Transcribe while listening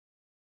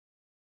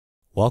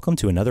Welcome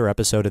to another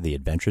episode of The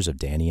Adventures of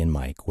Danny and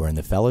Mike, wherein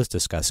the fellas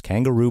discuss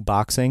kangaroo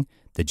boxing,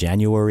 the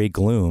January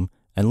gloom,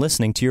 and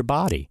listening to your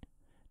body.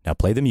 Now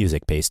play the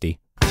music, Pasty.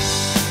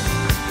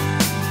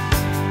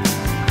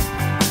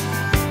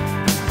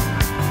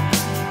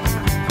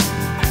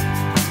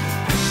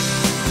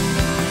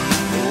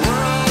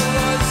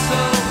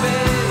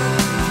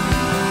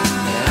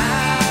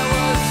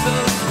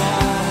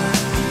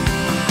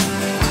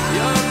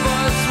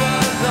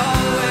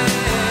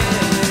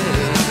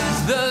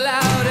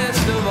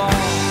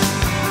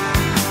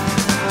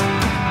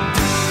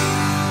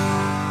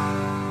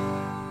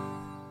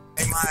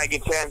 Mike,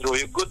 it's Andrew.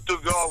 You good to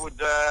go with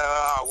the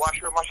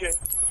washer machine?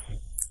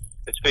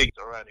 It's fixed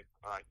already.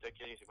 All right, take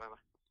it easy, brother.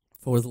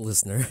 For the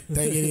listener.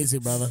 Take it easy,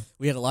 brother.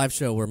 We had a live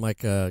show where Mike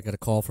got a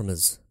call from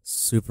his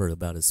super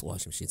about his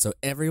washing machine. So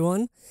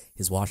everyone,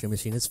 his washing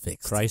machine is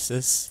fixed.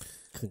 Crisis.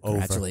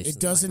 Congratulations. It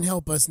doesn't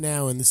help us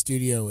now in the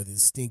studio with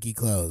his stinky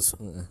clothes.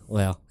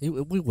 Well,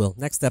 we will.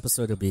 Next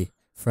episode will be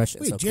fresh.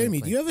 Wait,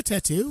 Jeremy, do you have a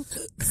tattoo?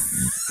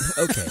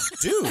 Okay.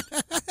 Dude.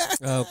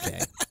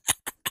 Okay.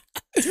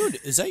 Dude,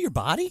 is that your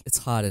body? It's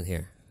hot in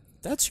here.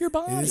 That's your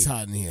body. It is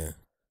hot in here.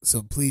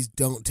 So please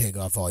don't take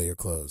off all your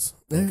clothes.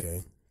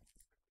 Okay.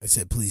 I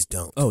said please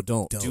don't. Oh,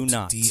 don't. Do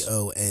not.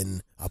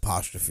 D-O-N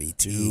apostrophe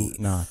T. Do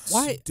not.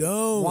 Why?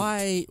 Don't.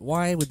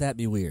 Why would that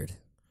be weird?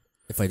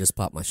 If I just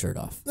pop my shirt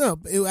off. No,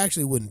 it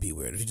actually wouldn't be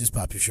weird if you just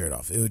pop your shirt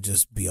off. It would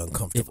just be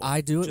uncomfortable. If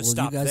I do it, Just will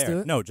stop you guys there. do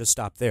it? No, just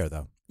stop there,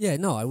 though. Yeah,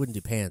 no, I wouldn't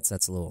do pants.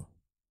 That's a little.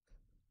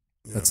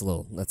 Yeah.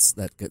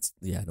 That gets.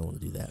 Yeah, I don't want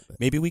to do that. But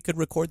Maybe we could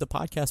record the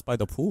podcast by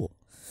the pool.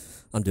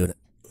 I'm doing it.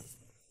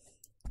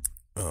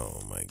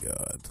 Oh my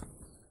God.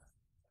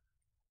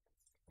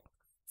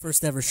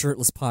 First ever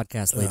shirtless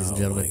podcast, ladies and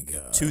gentlemen. Oh my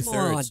God. Two-thirds.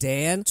 Come on,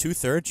 Dan.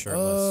 Two-thirds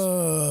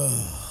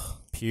shirtless.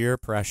 Peer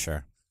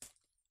pressure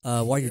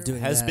While you're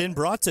doing has that, been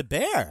brought to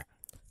bear.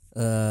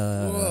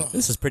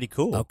 This is pretty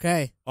cool.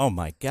 Okay. Oh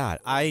my God!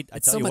 I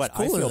It's tell so you much what, I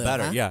cooler feel though,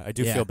 better. huh? Yeah, I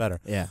do feel better.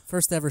 Yeah.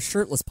 First ever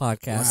shirtless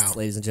podcast, Wow.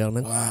 ladies and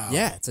gentlemen. Wow.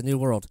 Yeah, it's a new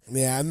world.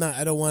 Yeah,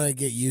 I don't want to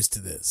get used to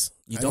this.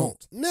 You I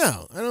don't?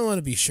 No, I don't want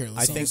to be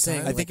shirtless. I all think the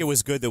time. I think it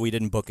was good that we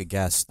didn't book a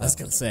guest. I was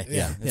gonna say.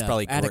 Yeah, it's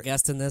probably add a great.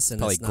 guest in this, and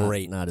Probably it's not,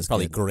 great. Not as it's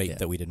probably good. great Yeah.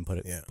 that we didn't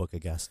book a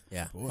guest.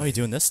 Yeah. Why are you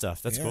doing this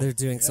stuff? That's Yeah. cool. They're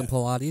doing some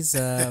Pilates.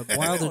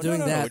 While they're doing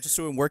no, that, we're just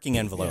doing working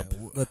envelope.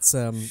 Yeah, let's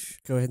go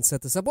ahead and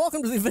set this up.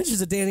 Welcome to the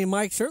Adventures of Danny and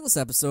Mike shirtless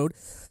episode.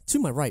 To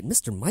my right,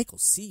 Mr. Michael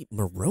C.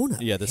 Morona.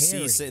 Yeah, the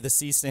Harry.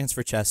 C stands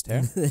for chest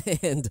hair.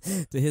 And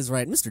to his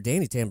right, Mr.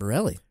 Danny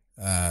Tamborelli.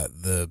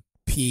 The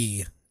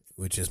P,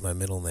 which is my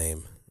middle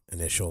name,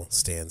 initial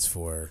stands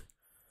for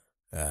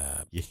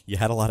You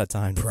had a lot of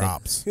time. To think.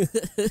 props.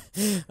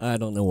 I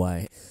don't know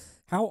why.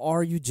 How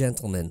are you,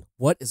 gentlemen?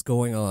 What is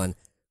going on?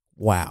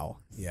 Wow.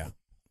 Yeah.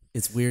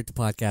 It's weird to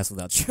podcast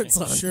without shirts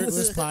on.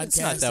 Shirtless podcast. It's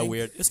not that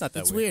weird. It's not that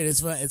It's weird.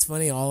 weird. It's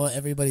funny.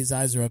 Everybody's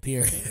eyes are up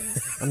here.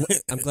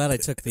 I'm glad I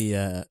took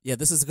the.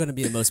 This is going to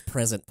be the most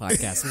present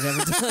podcast we've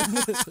ever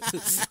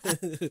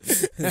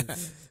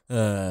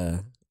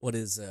done.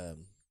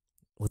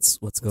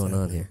 What's going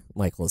on here?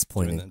 Michael is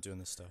pointing. Doing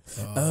this stuff.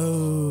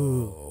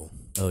 Oh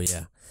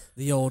yeah.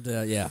 The old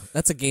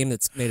That's a game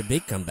that's made a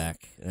big comeback.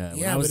 When I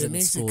Yeah, was but it in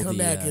makes school, it come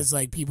back the, as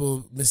like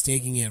people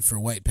mistaking it for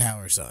white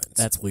power signs.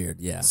 That's weird.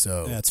 Yeah.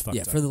 So That's fucked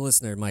Yeah. up. For the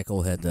listener,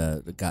 Michael had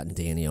gotten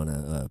Danny on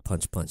a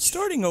punch.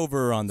 Starting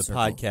over on the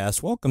Circle.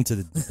 podcast, welcome to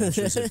the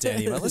Adventures of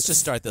Danny. But let's just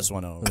start this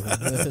one over.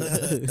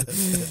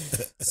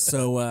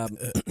 So,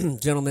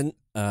 gentlemen,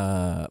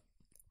 I'd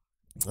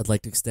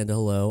like to extend a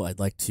hello. I'd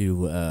like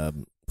to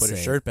Put say, a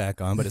shirt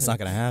back on, but it's not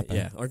going to happen.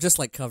 Yeah, or just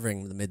like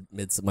covering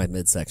the my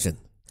midsection.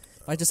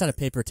 If I just had a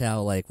paper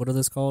towel, like what are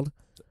those called?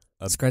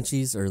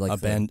 Scrunchies or like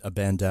a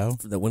bandeau,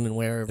 that women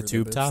wear over a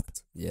tube their top.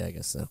 boobs? Yeah, I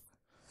guess so.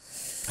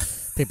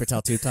 Paper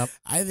towel tube top.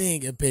 I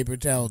think a paper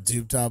towel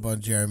tube top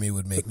on Jeremy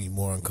would make me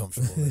more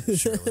uncomfortable than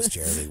shirtless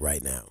Jeremy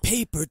right now.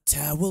 Paper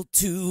towel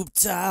tube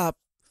top.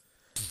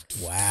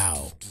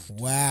 Wow.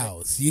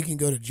 So you can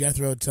go to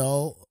Jethro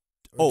Tull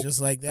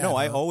just like that. No,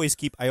 I huh? always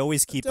keep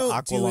Don't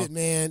Aqua. do it,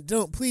 man.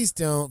 Please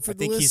don't. For I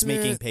think the he's listener,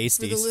 making For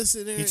pasties. the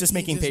listener, He's just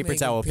making paper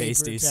towel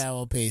pasties. Paper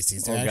towel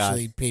pasties. They're Oh, God.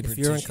 actually paper If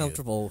you're tissue.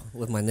 uncomfortable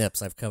with my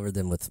nips, I've covered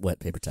them with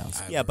wet paper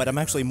towels. Yeah, but I'm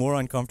actually more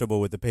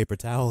uncomfortable with the paper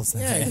towels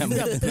than I Yeah, am you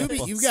got with the booby,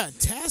 nipples. you got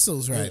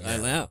tassels right now.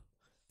 know.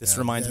 This Yeah,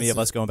 reminds me that's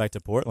of us going back to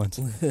Portland.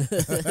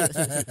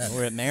 it.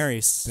 We're at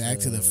Mary's. Back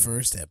to the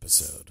first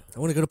episode. I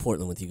want to go to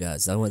Portland with you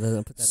guys. I want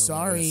to put that on my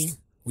Sorry, list.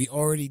 we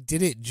already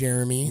did it,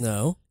 Jeremy.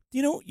 No.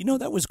 You know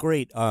that was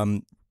great.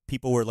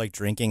 People were like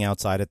drinking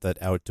outside at the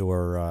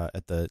outdoor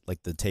at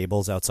the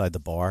tables outside the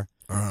bar,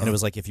 and it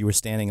was like if you were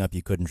standing up,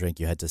 you couldn't drink.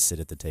 You had to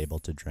sit at the table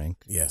to drink.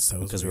 Yes, that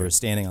was because we weird. were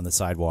standing on the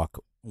sidewalk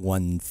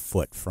 1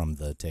 foot from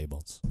the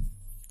tables.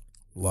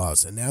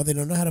 Laws, and now they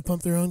don't know how to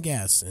pump their own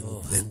gas,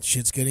 and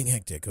shit's getting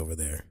hectic over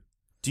there.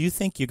 Do you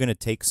think you're going to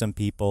take some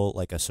people,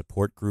 like a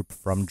support group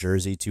from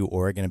Jersey to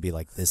Oregon, and be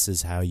like, "This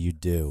is how you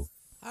do"?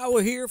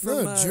 We're here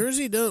from No,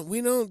 Jersey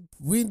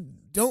we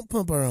don't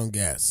pump our own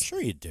gas. Sure,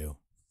 you do.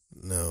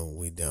 No,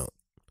 we don't.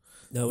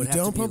 No, We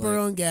don't pump our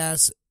own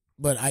gas,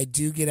 but I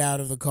do get out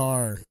of the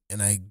car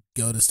and I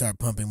go to start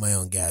pumping my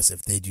own gas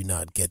if they do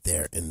not get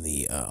there in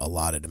the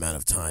allotted amount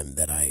of time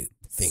that I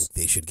think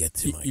they should get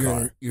to my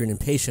car. You're an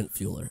impatient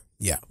fueler.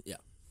 Yeah.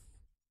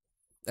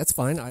 That's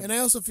fine. And I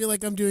also feel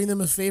like I'm doing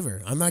them a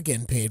favor. I'm not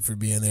getting paid for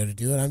being there to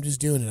do it. I'm just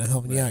doing it. I'm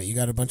helping you out. You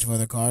got a bunch of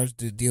other cars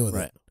to deal with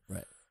it.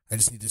 Right. I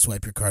just need to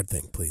swipe your card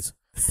thing, please.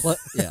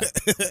 Yeah.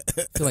 I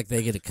feel like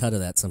they get a cut of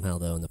that somehow,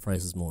 though, and the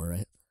price is more,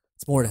 right?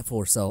 It's more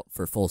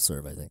for full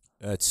serve, I think.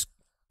 It's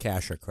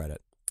cash or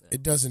credit.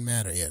 It doesn't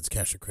matter. Yeah, it's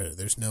cash or credit.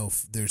 There's no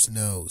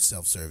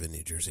self-serve in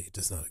New Jersey. It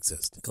does not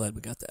exist. Glad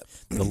we got that.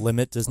 The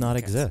limit does not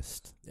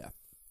exist. Yeah.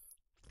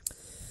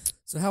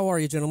 So how are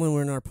you, gentlemen?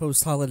 We're in our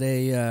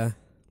post-holiday...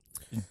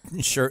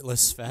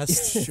 Shirtless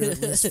fest.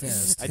 Shirtless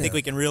fest. I think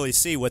we can really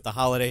see what the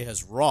holiday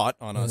has wrought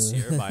on us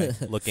here by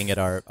looking at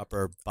our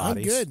upper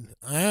bodies. I'm good.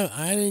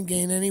 I didn't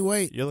gain any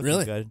weight. You're looking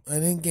Really? good. I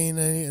didn't gain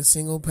a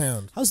single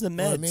pound. How's the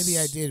meds? Or maybe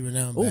I did, but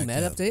now I'm Oh, back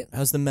med down. update?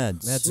 How's the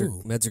meds?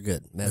 Meds are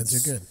good. Meds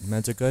are good.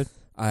 Meds are good?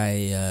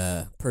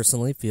 I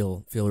personally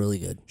feel really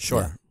good.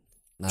 Sure.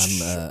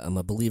 Yeah. I'm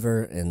a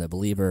believer and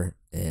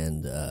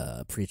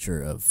a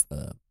preacher of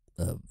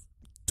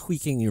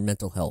tweaking your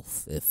mental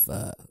health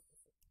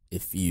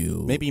if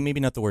you Maybe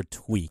not the word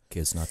tweak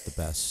is not the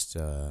best.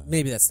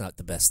 maybe that's not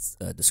the best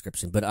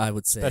description, but I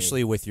would say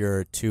Especially with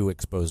your 2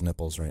 exposed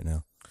nipples right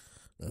now.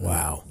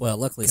 Wow. Well,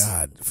 luckily,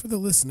 God, for the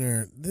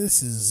listener,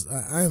 this is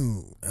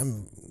I'm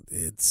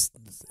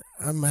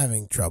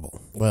having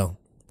trouble. well,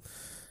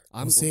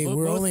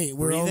 We're only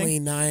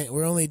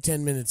breathing?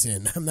 10 minutes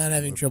in. I'm not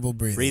having trouble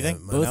breathing.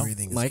 Breathing? My Both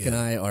breathing is Mike good.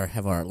 and I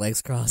have our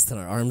legs crossed and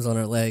our arms on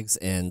our legs,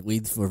 and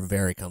we were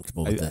very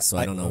comfortable with this. So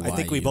I don't know why. I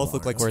think we you both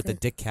look like we're at the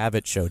Dick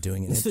Cavett show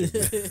doing an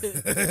interview.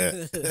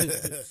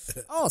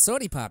 Oh,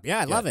 Sody Pop! Yeah,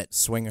 I love it.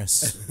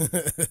 Swingers.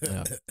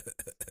 Yeah.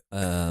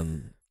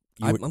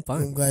 You I'm I'm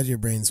fine. glad your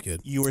brain's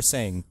good. You were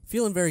saying.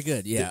 Feeling very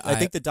good. Yeah, I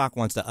think the doc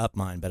wants to up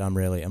mine, but I'm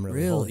really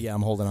Really?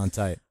 I'm holding on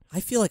tight.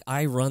 I feel like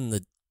I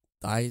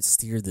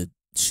steer the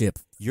ship.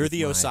 You're with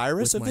the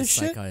Osiris with of my this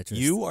shit?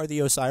 psychiatrist. You are the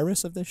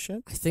Osiris of this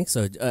shit? I think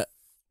so.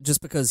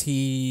 Just because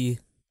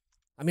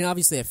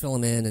obviously I fill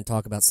him in and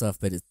talk about stuff,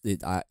 but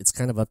it's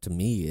kind of up to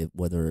me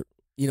whether,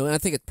 and I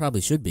think it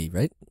probably should be,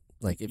 right?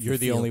 Like if You're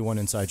the only one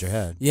inside your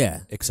head.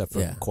 Yeah. Except for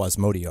Yeah.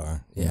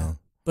 Quasmodiar. you Yeah. know.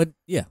 But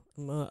yeah,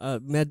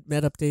 med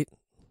update,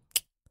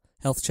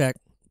 health check.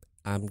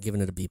 I'm giving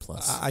it a B+.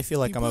 I feel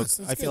like B+, I'm that's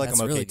I feel like That's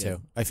I'm okay really too.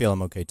 good. I feel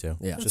I'm okay too.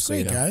 Yeah. That's Just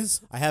great, so you know. guys.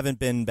 I haven't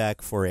been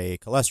back for a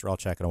cholesterol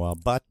check in a while,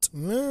 but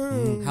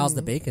How's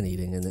the bacon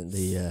eating and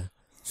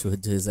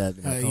is that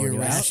your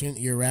you out? ration?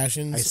 Your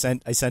rations?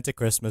 I sent a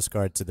Christmas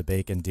card to the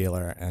bacon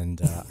dealer,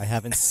 and I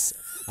haven't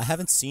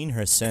seen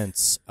her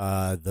since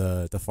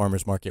the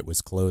farmer's market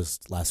was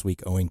closed last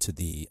week owing to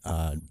the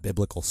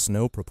biblical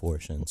snow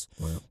proportions.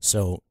 Wow.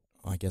 So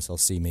I guess I'll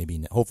see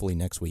hopefully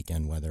next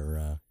weekend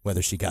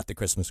whether she got the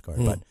Christmas card.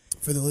 But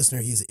For the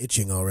listener, he's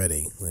itching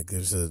already. Like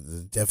there's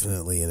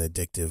definitely an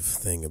addictive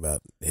thing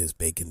about his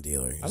bacon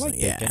dealer. He's I like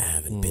yeah, bacon. I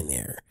haven't been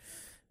there.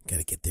 Got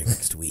to get there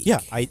next week. yeah,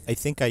 I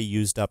think I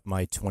used up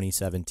my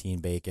 2017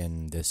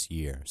 bacon this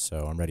year,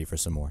 so I'm ready for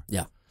some more.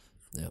 Yeah.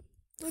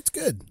 That's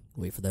good.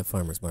 Wait for that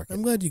farmer's market.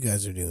 I'm glad you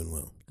guys are doing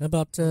well. How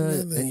about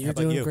and How you're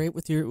about doing you? great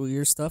with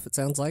your stuff. It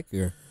sounds like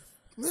you're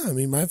No, I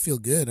mean, I feel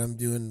good. I'm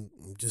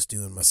just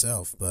doing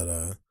myself,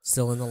 but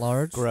still in the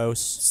large. Gross.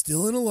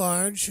 still in a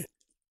large.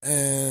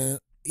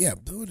 Yeah,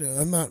 but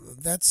I'm not.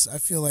 I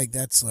feel like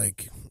that's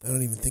like I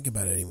don't even think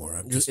about it anymore.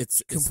 I'm just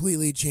It's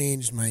completely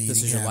changed my this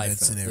eating is your life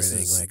habits now. and This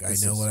everything. is- Like I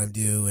this know is- what I'm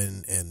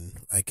doing, and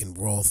I can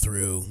roll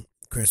through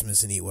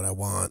Christmas and eat what I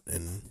want,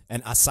 and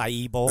An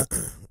acai bowl.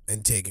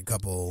 take a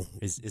couple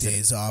Is it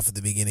days off at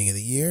the beginning of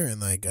the year, and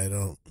like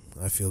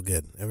I feel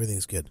good.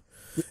 Everything's good.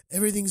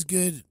 Everything's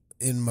good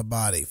in my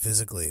body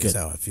physically is Good.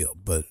 how I feel.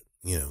 But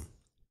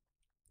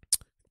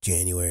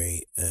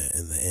January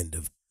and the end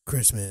of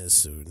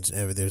Christmas,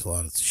 there's a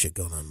lot of shit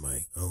going on in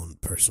my own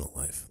personal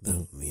life.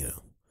 That,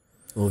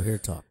 We'll hear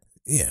talk.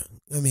 yeah.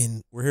 I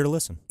mean, We're here to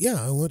listen.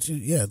 yeah. I want you.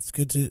 Yeah, it's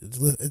good to.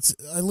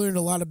 I learned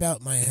a lot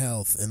about my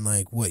health and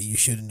like what you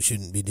should and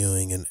shouldn't be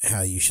doing and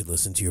how you should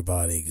listen to your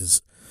body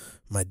because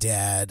my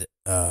dad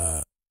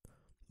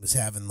was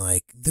having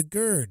like the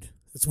GERD.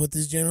 That's what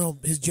his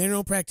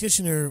general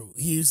practitioner.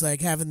 He was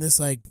like having this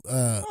like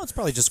Oh, it's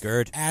probably just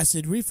GERD.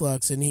 acid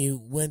reflux, and he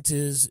went to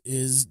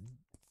his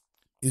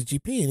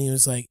GP, and he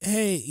was like,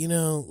 "Hey,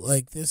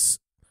 like this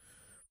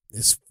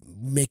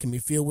making me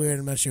feel weird.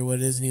 I'm not sure what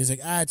it is." And he was like,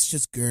 "It's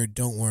just GERD.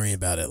 Don't worry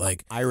about it."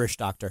 Like, Irish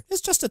doctor.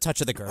 It's just a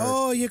touch of the GERD.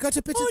 oh, you got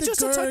to pitch the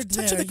just GERD a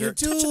touch of the there.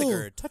 GERD. You Touch of the do.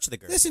 GERD. Touch of the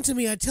GERD. Listen to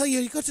me. I tell you,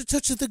 you got to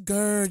touch of the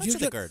GERD. Touch of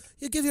the GERD.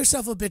 You give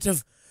yourself a bit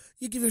of.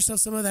 You give yourself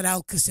some of that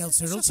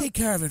Alka-Seltzer. It'll take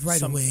care of it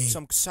right away.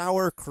 Some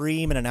sour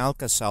cream and an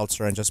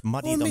Alka-Seltzer and just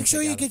muddy them make sure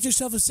together. you get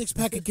yourself a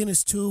 6-pack of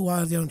Guinness too,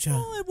 why don't you?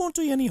 Well, it won't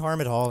do you any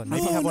harm at all. And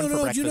maybe have one for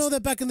breakfast. You know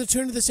that back in the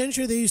turn of the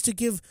century, they used to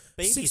give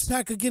Babies.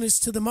 6-pack of Guinness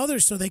to the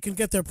mothers so they could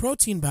get their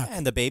protein back.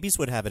 And the babies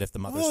would have it if the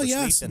mothers were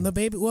yes, sleeping.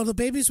 and the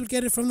babies would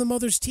get it from the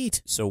mother's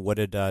teat. So what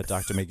did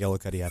Dr.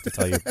 McGillicuddy have to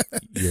tell you,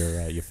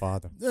 your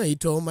father? No, he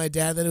told my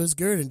dad that it was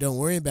good and don't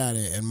worry about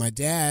it. And my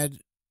dad,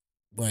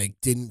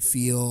 didn't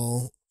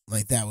feel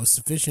like that was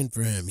sufficient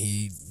for him.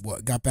 He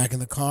got back in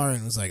the car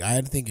and was like,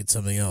 I think it's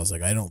something else.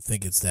 I don't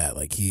think it's that.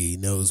 He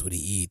knows what he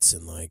eats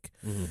and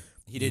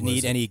He didn't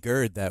eat any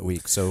GERD that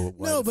week, so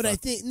but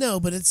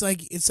it's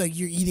like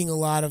you're eating a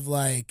lot of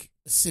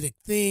acidic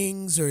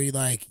things or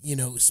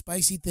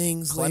spicy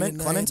things.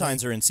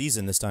 Clementines are in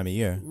season this time of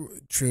year.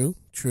 True,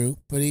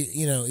 but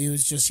he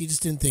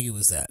just didn't think it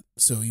was that.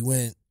 So he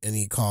went and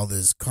he called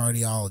his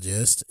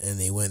cardiologist, and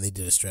they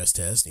did a stress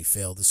test, and he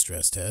failed the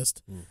stress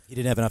test. He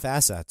didn't have enough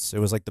assets. It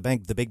was like the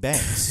big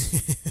banks.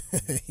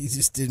 He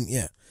just didn't.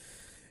 Yeah,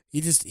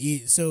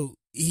 so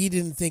he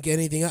didn't think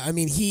anything. I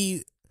mean,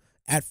 he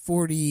at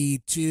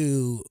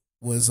 42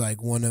 was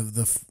one of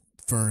the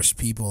first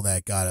people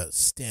that got a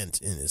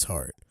stent in his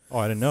heart. Oh,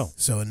 I didn't know.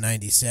 So in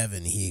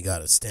 '97, he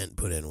got a stent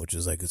put in, which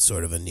is it's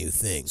sort of a new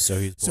thing. So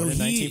he was born in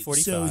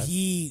 1945. So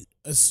he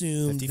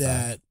assumed 55.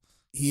 that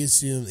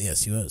yes,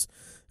 he was.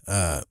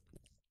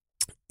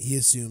 He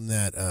assumed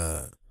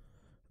that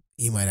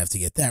he might have to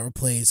get that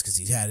replaced because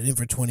he's had it in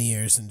for 20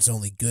 years and it's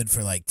only good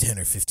for 10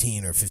 or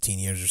 15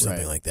 years or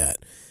something like that.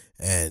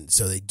 And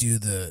so they do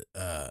the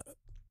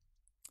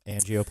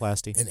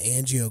angioplasty, an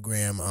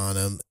angiogram on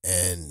him,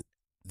 and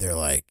they're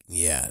like,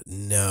 yeah,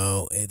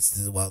 no,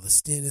 the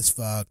stent is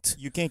fucked.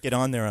 You can't get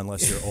on there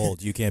unless you're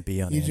old. You can't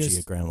be on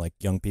angiogram.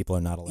 Young people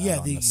are not allowed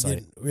on the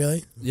site.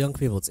 Really? Young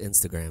people, it's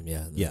Instagram,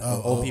 yeah.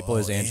 Yeah, old people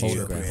is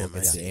angiogram.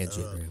 It's the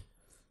angiogram.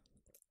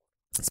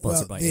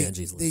 Sponsored by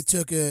Angie's List.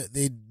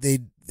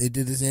 They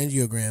did this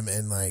angiogram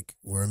and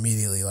were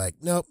immediately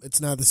nope,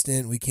 it's not the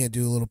stent. We can't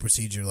do a little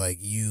procedure.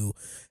 You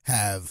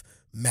have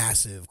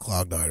massive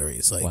clogged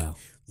arteries. Wow.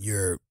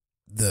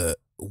 The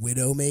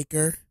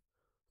Widowmaker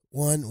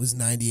one was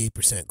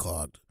 98%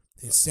 clogged.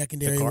 His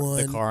secondary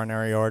the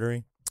coronary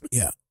artery.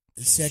 Yeah.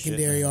 His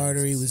secondary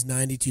artery was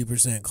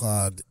 92%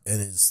 clogged, and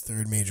his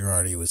third major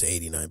artery was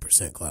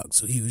 89% clogged.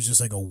 So he was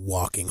just a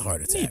walking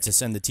heart attack. You need to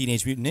send the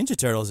Teenage Mutant Ninja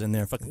Turtles in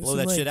there and fucking blow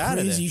that shit out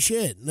of there. Crazy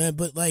shit.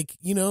 But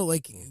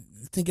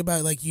think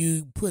about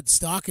you put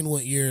stock in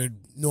what your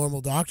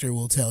normal doctor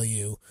will tell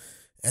you,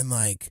 and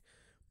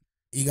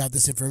you got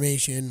this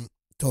information,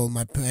 told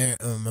my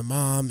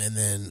mom, and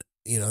then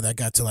that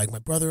got to my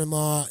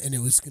brother-in-law, and it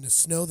was going to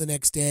snow the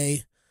next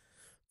day.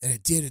 And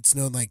it did. It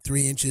snowed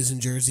 3 inches in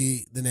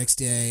Jersey the next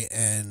day.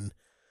 And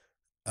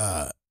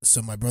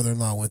so my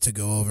brother-in-law went to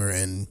go over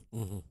and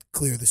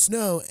clear the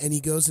snow. And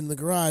he goes in the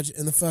garage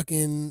and the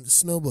fucking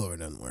snowblower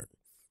doesn't work.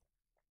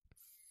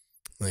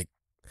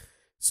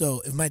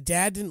 So if my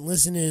dad didn't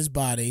listen to his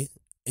body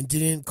and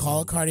didn't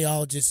call a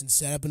cardiologist and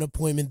set up an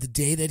appointment the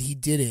day that he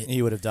did it,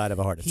 he would have died of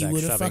a heart attack. He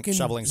would have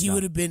shoveling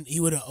snow. He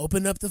would have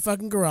opened up the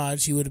fucking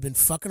garage. He would have been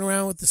fucking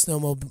around with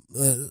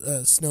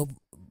the snow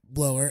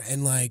blower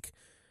and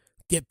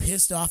get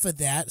pissed off at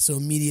that, so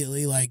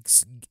immediately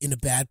in a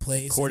bad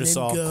place.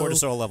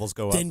 Cortisol levels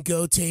go up. Then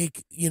go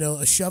take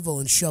a shovel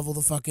and shovel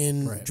the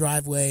fucking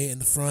driveway and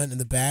the front and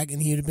the back,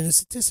 and he would have been a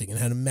statistic and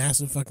had a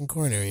massive fucking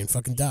coronary and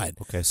fucking died.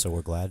 Okay, so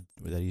we're glad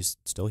that he's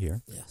still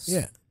here. Yes.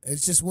 Yeah.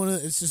 It's just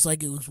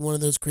it was one of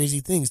those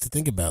crazy things to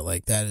think about.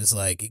 That is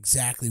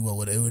exactly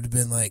what it would have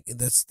been like.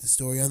 That's the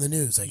story on the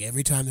news.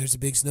 Every time there's a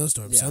big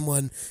snowstorm,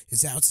 someone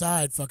is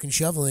outside fucking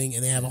shoveling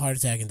and they have a heart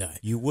attack and die.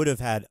 You would have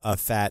had a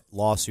fat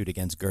lawsuit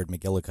against Gerd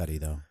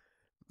McGillicuddy, though.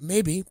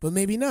 Maybe, but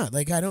maybe not.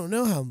 I don't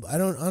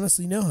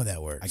honestly know how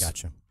that works. I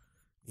got you.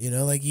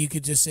 You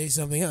could just say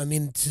something. I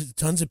mean,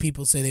 tons of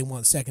people say they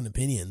want second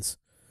opinions.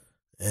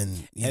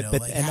 And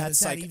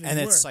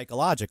it's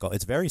psychological.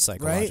 It's very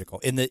psychological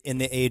in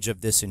the age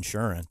of this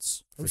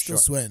insurance. I'm still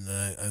sweating.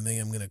 I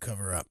think I'm going to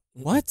cover up.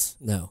 What?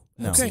 No.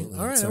 Okay.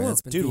 All right. I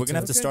won't. Dude, we're going to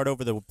have to start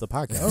over the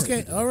podcast.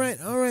 Okay. All right.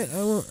 I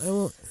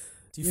won't.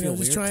 Do you feel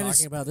weird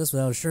talking about this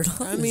without a shirt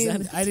on? I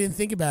mean, I didn't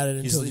think about it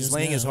until he's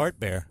laying his heart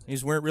bare.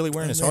 He's really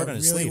wearing his heart on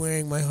his sleeve. Really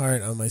wearing my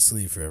heart on my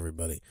sleeve for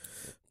everybody.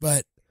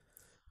 But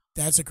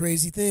that's a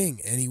crazy thing.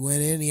 And he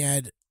went in. He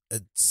had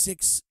a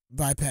 6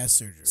 bypass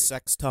surgery.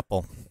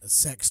 Sextuple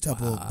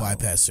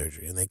bypass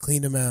surgery. And they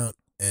cleaned him out,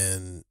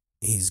 and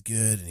he's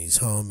good, and he's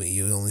home.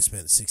 He only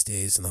spent 6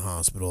 days in the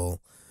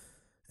hospital.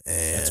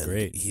 And that's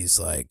great. He's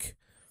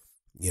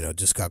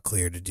just got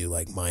cleared to do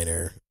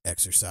minor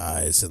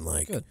exercise and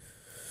good.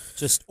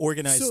 Just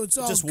organized,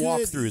 just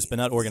walkthroughs, but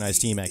not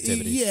organized team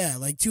activities. Yeah,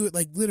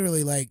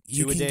 literally,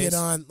 you can get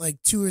on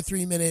 2 or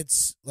 3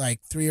 minutes,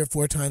 3 or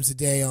 4 times a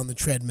day on the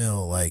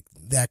treadmill,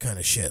 that kind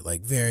of shit,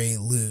 very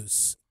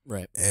loose.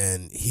 Right.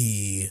 And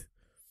he's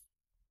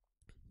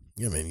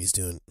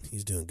doing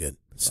good.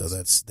 So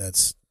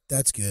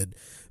that's good.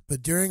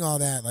 But during all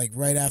that,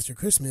 right after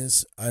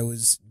Christmas, I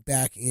was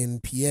back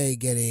in PA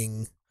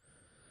getting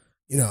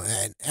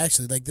and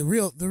actually, like the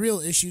real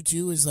issue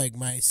too is like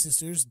my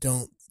sisters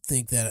don't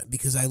think that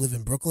because I live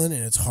in Brooklyn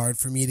and it's hard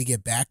for me to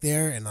get back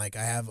there, and like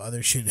I have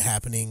other shit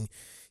happening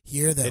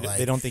here that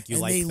They don't think you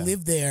and like they them.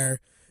 live there.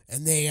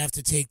 And they have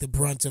to take the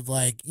brunt of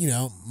like,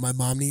 my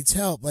mom needs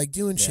help, like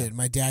doing shit.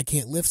 My dad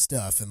can't lift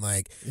stuff, and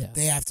like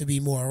they have to be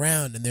more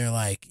around. And they're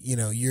like,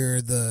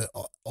 you're the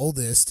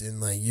oldest, and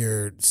like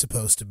you're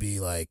supposed to be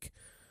like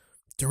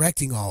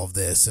directing all of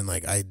this. And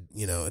like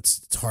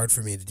it's hard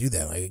for me to do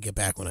that. Like I get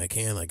back when I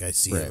can. Like I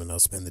see them, and I'll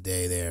spend the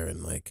day there,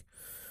 and like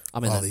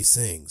all these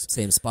things.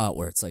 Same spot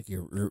where it's like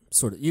you're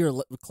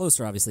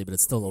closer, obviously, but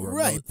it's still a remote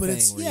right. But thing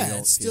it's where you don't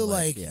it's still feel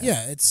like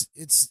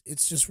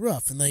it's just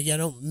rough, and like I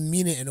don't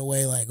mean it in a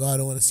way like I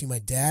don't want to see my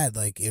dad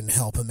like and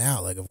help him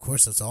out. Like of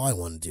course that's all I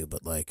want to do,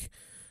 but like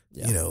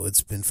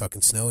it's been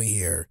fucking snowy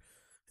here,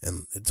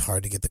 and it's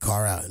hard to get the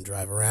car out and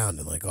drive around,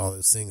 and like all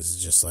those things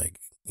is just like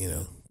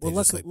Well,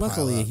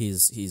 luckily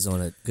he's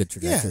on a good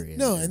trajectory. Yeah,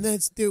 no, and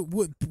that's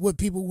what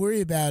people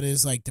worry about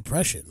is like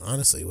depression.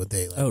 Honestly, what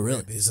they like,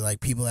 really is like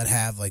people that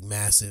have like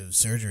massive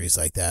surgeries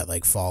like that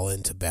like fall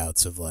into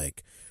bouts of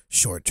like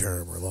short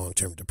term or long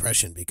term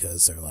depression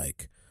because they're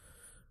like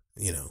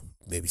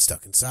maybe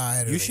stuck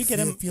inside. Or You should get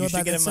him. You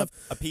should get him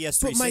a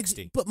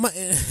PS360. But my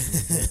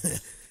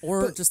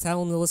or just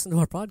tell him to listen to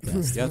our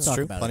podcast. Yeah, that's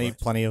true.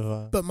 Plenty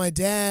of. But my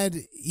dad,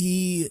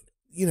 he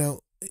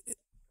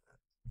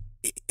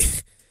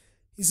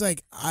he's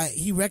like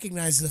he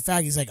recognizes the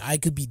fact. He's like, I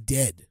could be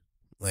dead.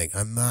 Like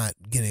I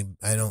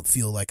don't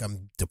feel like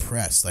I'm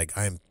depressed. Like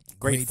I'm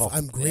Grateful.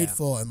 I'm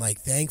grateful and like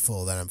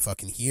thankful that I'm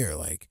fucking here.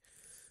 Like,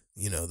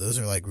 those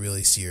are like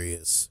really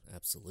serious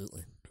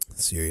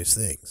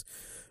things.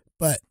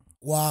 But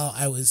while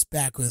I was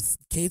back with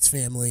Kate's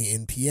family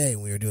in PA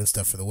and we were doing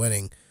stuff for the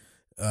wedding,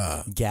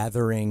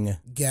 gathering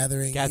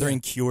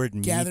cured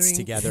meats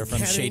together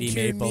from Shady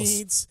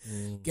Maples,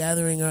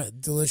 gathering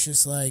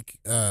delicious like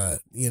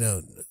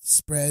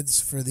spreads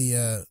for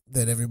the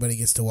that everybody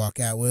gets to walk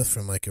out with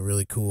from like a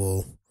really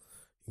cool.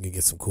 You can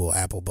get some cool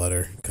apple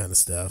butter kind of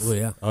stuff.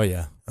 Oh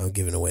yeah. I'm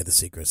giving away the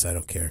secrets. I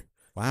don't care.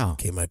 Wow.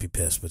 Kate might be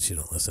pissed, but she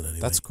don't listen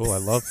anyway. That's cool. I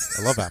love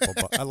apple.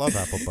 I love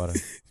apple butter.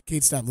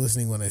 Kate stopped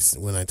listening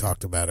when I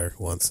talked about her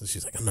once, and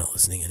she's like, "I'm not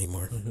listening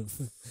anymore."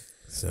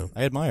 So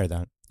I admire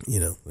that.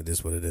 It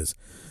is what it is.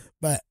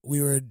 But we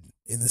were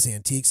in this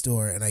antique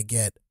store, and I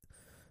get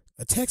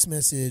a text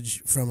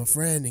message from a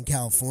friend in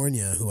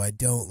California who I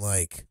don't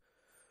like,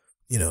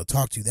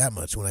 talk to that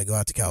much when I go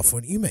out to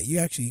California.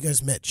 You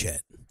guys met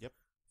Chet. Yep.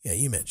 Yeah,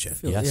 you met Chet.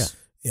 Yes.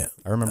 Yeah.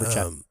 I remember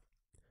Chet. And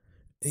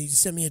he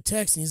just sent me a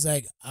text, and he's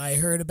like, I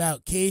heard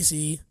about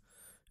Casey,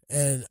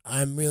 and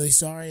I'm really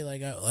sorry.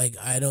 Like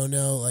I don't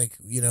know. Like,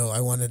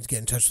 I wanted to get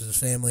in touch with his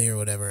family or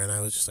whatever. And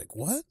I was just like,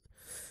 what?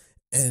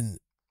 And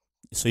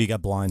so you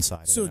got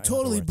blindsided. So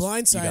totally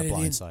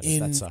blindsided,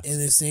 in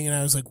this thing. And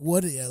I was like,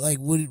 what, like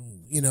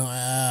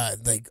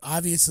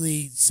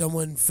obviously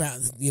someone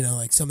found,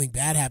 like something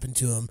bad happened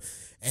to him.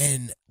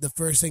 And the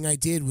first thing I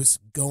did was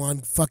go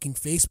on fucking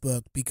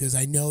Facebook because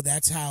I know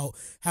that's how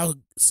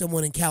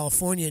someone in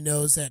California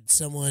knows that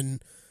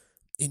someone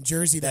in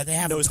Jersey that they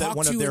haven't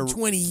talked to in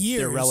 20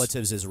 years. Their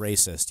relatives is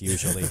racist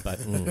usually, but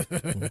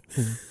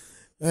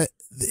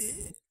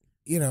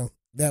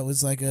that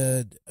was like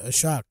a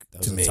shock that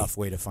was to me. A tough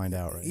way to find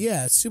out, right?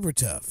 Yeah, it's super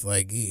tough.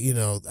 Like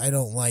I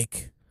don't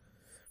like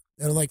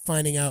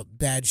finding out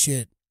bad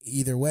shit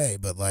either way,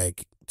 but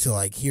like to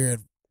like hear it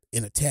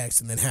in a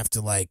text and then have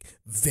to like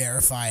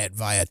verify it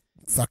via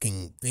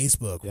fucking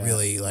Facebook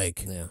really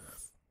like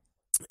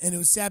and it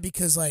was sad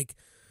because like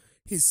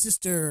his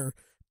sister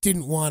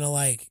didn't want to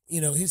like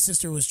his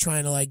sister was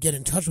trying to like get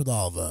in touch with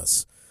all of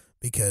us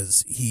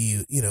because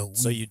he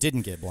so you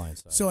didn't get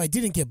blindsided. So I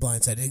didn't get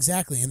blindsided,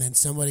 exactly. And then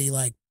somebody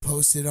like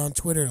posted on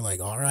Twitter like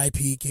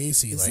R.I.P.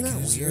 Casey. Isn't like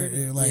that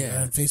weird?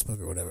 on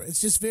Facebook or whatever.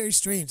 It's just very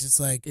strange. It's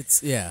like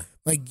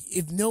like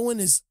if no one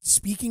is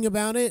speaking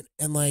about it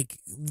and like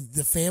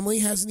the family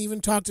hasn't even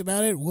talked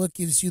about it, what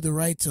gives you the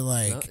right to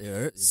like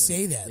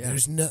say that?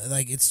 There's no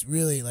like it's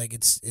really like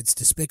it's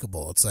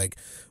despicable. It's like,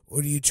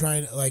 what are you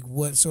trying to like?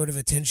 What sort of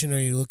attention are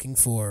you looking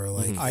for?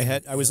 Like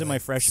I was in my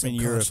freshman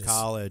year of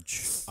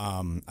college.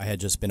 I had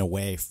just been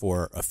away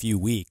for a few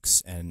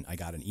weeks, and I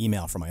got an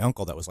email from my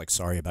uncle that was like,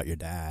 "Sorry about your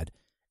dad,"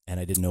 and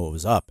I didn't know what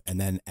was up.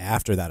 And then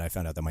after that, I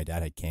found out that my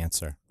dad had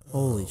cancer.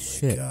 Holy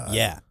shit! God.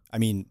 Yeah, I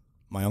mean,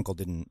 my uncle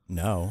didn't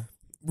know.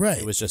 Right.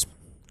 It was just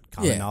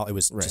common knowledge. It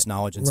was just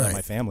knowledge inside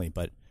my family.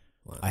 But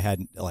I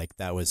had like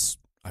I was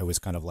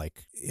kind of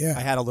like I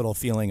had a little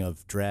feeling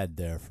of dread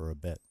there for a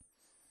bit.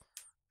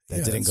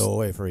 That didn't go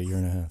away for a year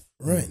and a half.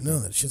 Right. No,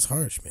 that shit's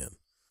harsh, man.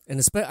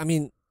 And I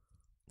mean,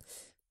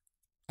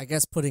 I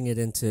guess putting it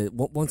into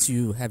once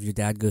you have your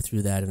dad go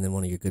through that, and then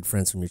one of your good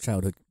friends from your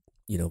childhood,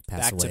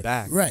 pass away back to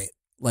back, right?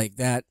 Like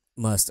that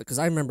must, because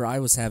I remember I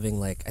was having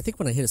like, I think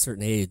when I hit a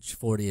certain age,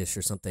 40ish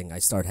or something, I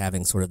start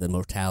having sort of the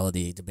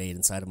mortality debate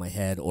inside of my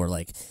head, or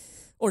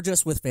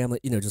just with family,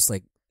 just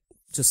like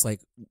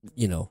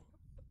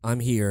I'm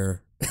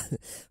here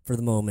for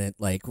the moment.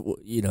 Like,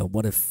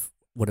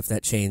 what if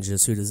that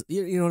changes? Who does,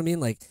 you know what I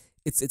mean? Like,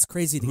 it's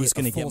crazy to Who's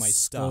going to get my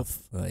stuff?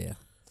 Oh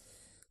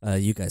yeah,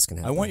 you guys can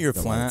have. I want your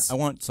flannels. I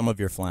want some of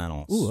your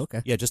flannels. Ooh,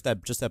 okay. Yeah, just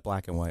that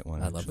black and white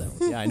one. I love that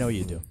actually. one. Yeah, I know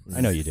you do.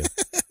 I know you do.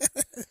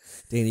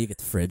 Danny, you get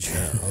the fridge.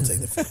 I'll take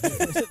the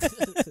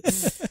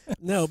fridge.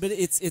 No, but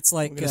it's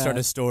like We're gonna start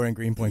a store in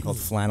Greenpoint called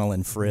Flannel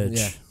and Fridge.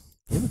 Yeah,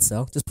 it would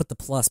sell. Just put the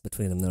plus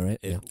between them, though, right?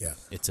 Yeah.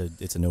 It's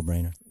a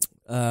no-brainer.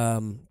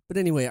 But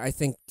anyway, I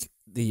think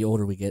the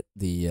older we get,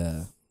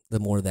 the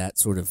more that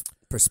sort of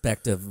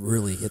perspective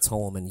really hits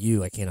home.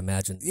 And I can't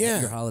imagine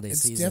your holiday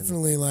it's season.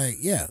 definitely like,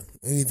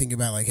 and you think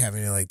about like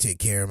having to like take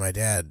care of my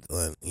dad,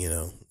 or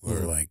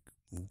like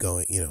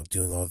going,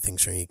 doing all the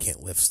things for him. You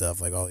can't lift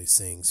stuff, like all these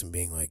things, and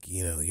being like,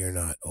 you're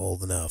not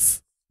old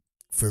enough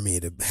for me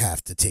to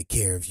have to take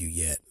care of you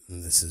yet.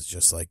 And this is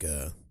just like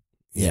a,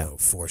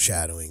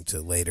 foreshadowing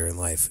to later in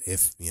life.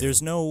 If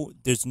there's no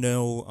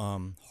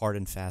hard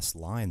and fast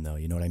line, though.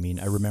 You know what I mean?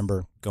 I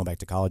remember going back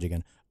to college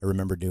again. I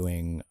remember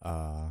doing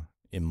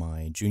in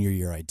my junior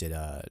year, I did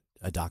a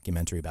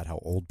documentary about how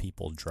old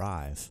people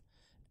drive,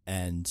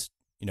 and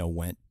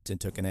went and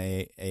took an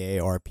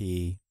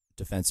AARP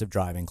defensive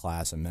driving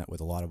class and met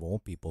with a lot of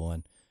old people,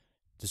 and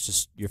it's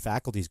just your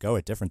faculties go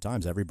at different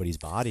times. Everybody's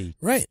body,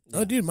 right?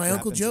 Oh, dude, my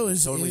Uncle Joe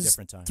is totally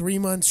different time. 3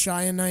 months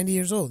shy of 90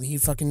 years old. He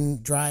fucking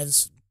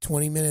drives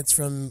 20 minutes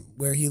from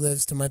where he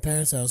lives to my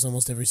parents' house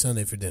almost every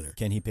Sunday for dinner.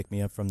 Can he pick me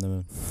up from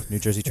the New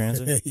Jersey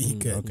Transit? He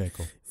could. Okay,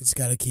 cool. He's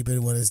got to keep it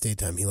when it's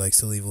daytime. He likes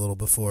to leave a little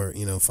before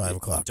 5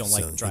 o'clock. Don't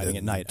like driving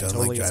at night. Don't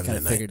like driving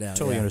at night. Figured out.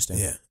 Totally understand.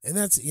 Yeah, and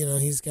that's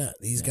he's got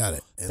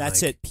it. And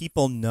that's it.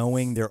 People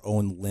knowing their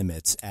own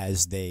limits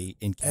as they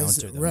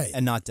encounter them, right,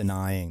 and not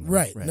denying them.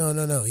 Right.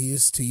 No. He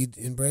used to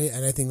embrace,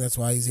 and I think that's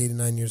why he's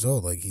 89 years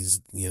old. Like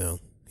he's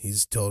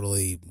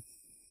totally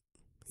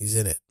he's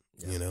in it.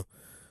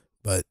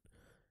 But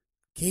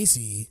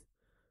Casey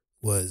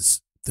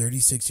was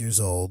 36 years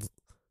old,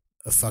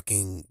 a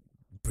fucking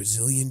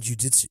Brazilian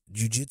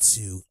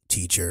jiu-jitsu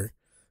teacher,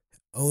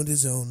 owned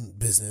his own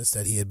business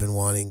that he had been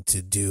wanting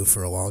to do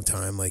for a long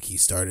time. Like he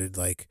started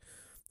like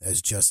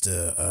as just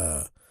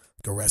a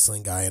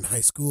wrestling guy in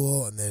high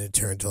school, and then it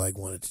turned to like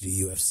wanted to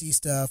do UFC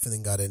stuff, and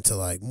then got into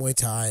like Muay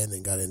Thai, and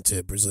then got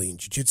into Brazilian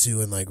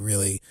jiu-jitsu, and like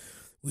really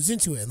was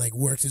into it, and like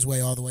worked his way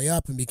all the way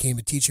up and became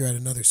a teacher at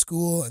another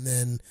school, and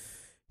then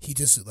he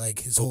just like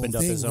his Opened whole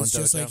up thing his own was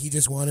just dojo? like he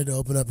just wanted to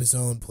open up his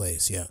own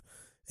place, and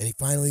he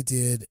finally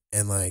did,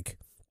 and like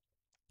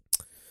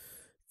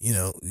he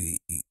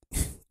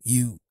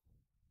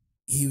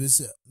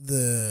was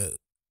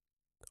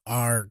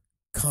our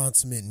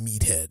consummate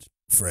meathead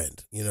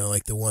friend,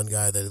 like the one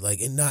guy that like,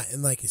 and not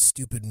in like a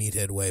stupid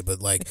meathead way,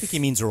 but like I think he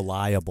means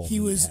reliable.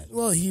 he was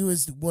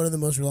one of the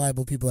most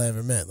reliable people I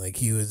ever met. Like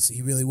he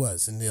really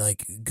was, and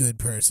like good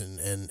person,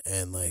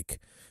 and like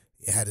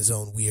had his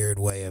own weird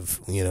way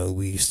of,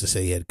 we used to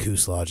say he had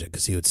Coos logic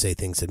because he would say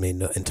things that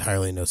made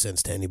entirely no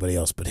sense to anybody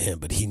else but him,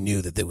 but he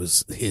knew that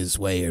was his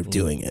way of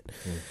doing it.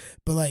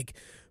 But like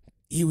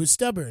he was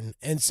stubborn,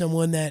 and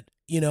someone that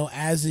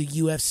as a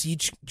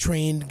UFC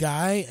trained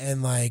guy,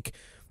 and like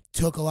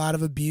took a lot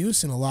of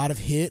abuse and a lot of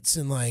hits,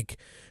 and like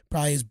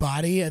probably his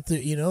body at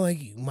the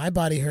like my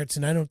body hurts,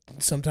 and I don't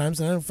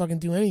fucking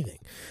do anything,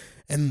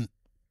 and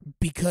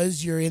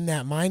because you're in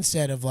that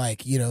mindset of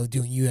like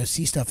doing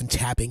UFC stuff and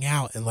tapping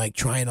out and like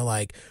trying to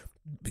like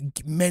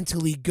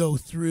mentally go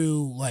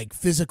through like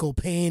physical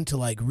pain to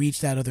like reach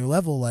that other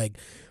level, like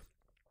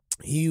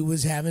he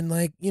was having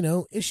like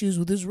issues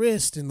with his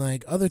wrist and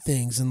like other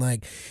things, and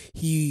like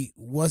he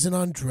wasn't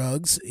on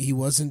drugs, he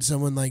wasn't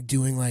someone like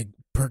doing like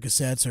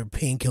Percocets or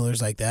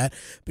painkillers like that,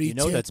 but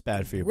that's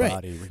bad for your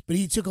body. But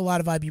he took a lot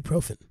of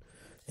ibuprofen,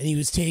 and he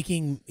was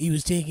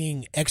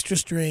taking extra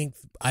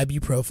strength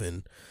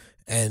ibuprofen,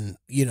 and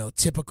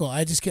typical.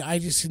 I just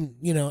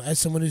as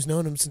someone who's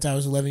known him since I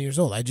was 11 years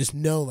old, I just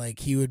know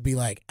like he would be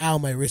like, "Ow,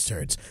 my wrist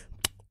hurts."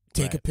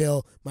 Take a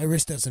pill. My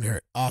wrist doesn't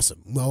hurt.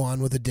 Awesome. Go on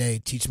with the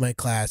day. Teach my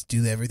class.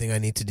 Do everything I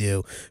need to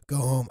do. Go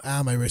home.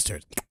 My wrist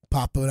hurts.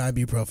 Pop an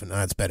ibuprofen.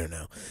 It's better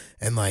now.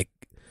 And like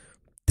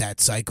that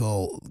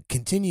cycle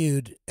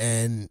continued,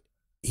 and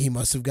he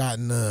must have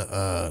gotten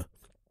a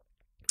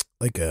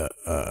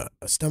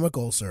stomach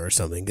ulcer or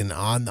something. And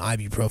on the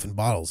ibuprofen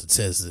bottles, it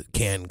says it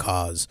can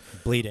cause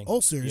bleeding,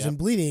 ulcers, and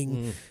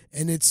bleeding.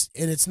 And it's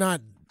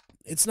not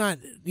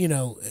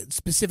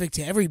specific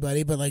to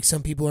everybody, but like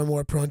some people are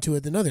more prone to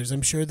it than others.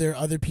 I'm sure there are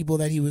other people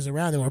that he was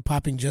around that were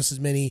popping just as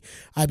many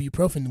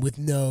ibuprofen with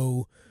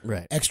no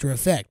extra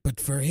effect. But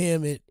for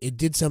him, it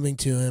did something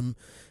to him,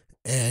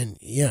 and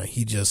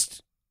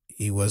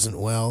he wasn't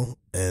well,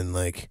 and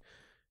like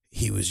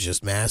he was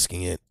just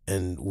masking it,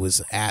 and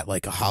was at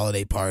like a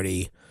holiday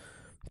party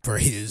for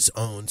his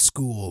own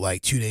school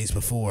like 2 days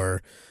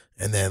before,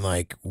 and then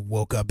like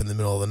woke up in the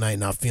middle of the night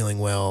not feeling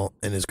well,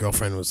 and his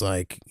girlfriend was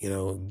like, you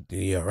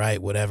all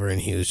right, whatever,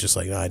 and he was just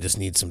like, I just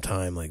need some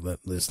time, like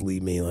let's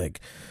leave me,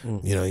 like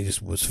he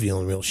just was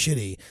feeling real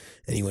shitty,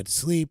 and he went to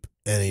sleep,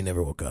 and he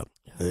never woke up,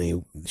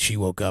 and she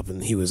woke up,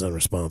 and he was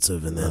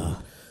unresponsive, and then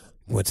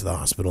went to the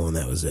hospital, and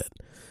that was it.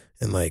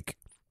 And like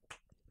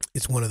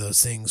it's one of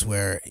those things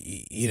where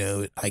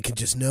I could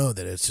just know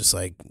that it's just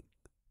like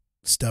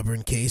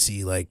stubborn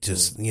Casey, like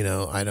just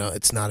I know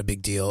it's not a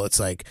big deal. It's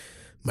like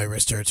my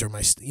wrist hurts or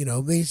my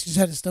maybe he's just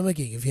had a stomach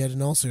ache. If he had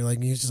an ulcer,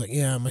 like he's just like,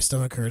 yeah, my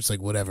stomach hurts,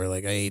 like whatever,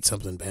 like I ate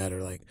something bad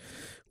or like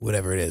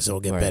whatever it is,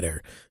 it'll get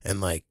better,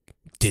 and like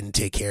didn't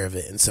take care of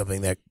it, and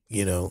something that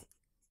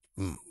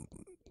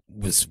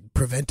was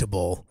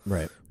preventable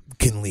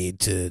can lead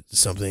to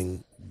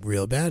something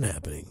real bad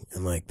happening.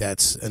 And like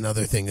that's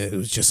another thing that it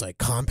was just like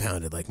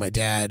compounded. Like my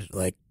dad,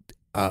 like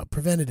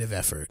preventative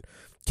effort,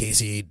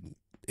 Casey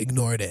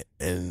ignored it,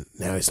 and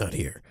now he's not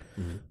here.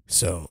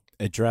 So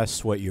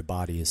address what your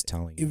body is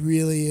telling you. it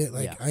really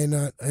I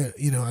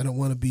don't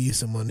want to be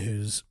someone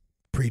who's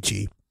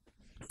preachy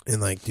and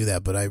like do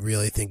that, but I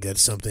really think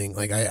that's something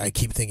like I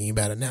keep thinking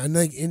about it now, and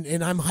like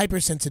and I'm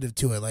hypersensitive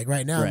to it. Like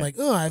right now, I'm like,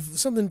 oh,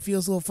 something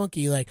feels a little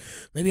funky. Like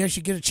maybe I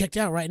should get it checked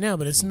out right now,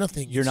 but it's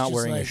nothing. You're It's not just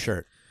wearing like, a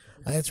shirt.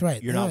 That's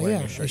right. You're not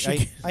wearing a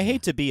shirt. I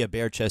hate to be a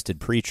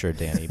bare-chested preacher,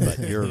 Danny, but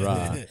you're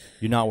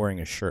not wearing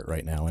a shirt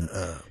right now, and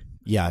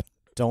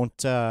don't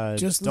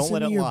just don't listen let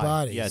to it your lie.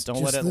 bodies. Yeah, don't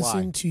just let it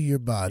listen lie. to your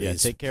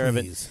bodies. Yeah, take care of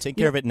it. Take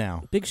care of it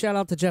now. Big shout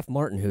out to Jeff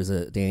Martin, who's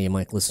a Danny and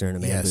Mike listener and a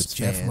Man Yes, Boobs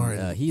Jeff fan.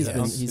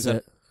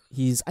 Martin.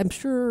 He's I'm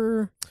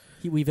sure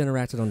we've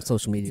interacted on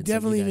social media.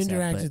 Definitely so you guys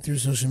interacted have, through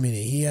social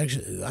media.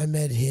 I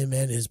met him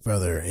and his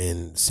brother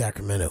in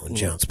Sacramento when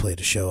Jounce played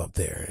a show up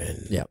there,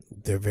 and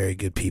they're very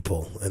good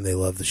people, and they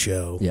love the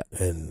show. Yeah,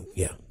 and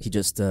he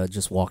just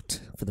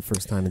walked for the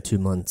first time in 2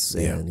 months,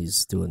 and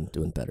he's doing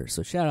better.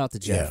 So shout out to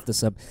Jeff.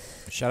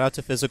 Shout out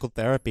to physical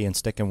therapy and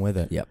sticking with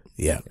it.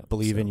 Yep.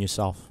 Believe in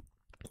yourself.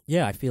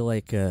 Yeah, I feel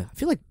like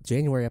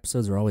January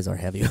episodes are always our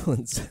heavy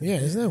ones. Yeah,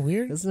 isn't that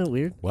weird? Isn't it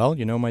weird? Well,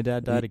 my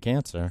dad died of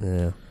cancer.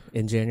 Yeah,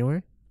 in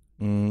January.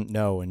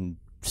 No, and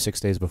 6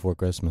 days before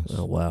Christmas.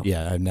 Oh, wow.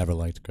 Yeah, I never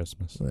liked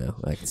Christmas. Well,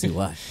 I can see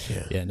why.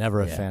 Yeah,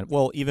 never a fan.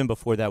 Well, even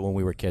before that, when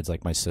we were kids,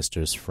 like my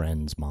sister's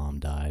friend's mom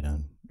died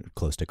on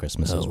close to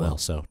Christmas as well.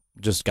 So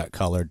just got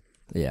colored.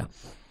 Yeah.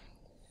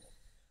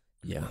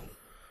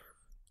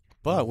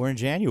 But we're in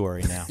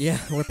January now. Yeah,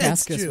 we're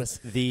past Christmas.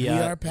 We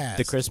are past.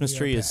 The Christmas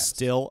tree is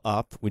still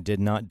up. We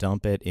did not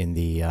dump it in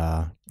the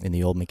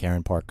old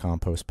McCarran Park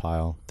compost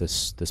pile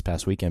this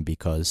past weekend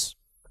because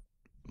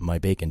my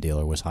bacon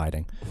dealer was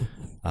hiding.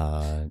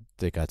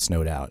 It got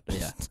snowed out.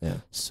 Yeah.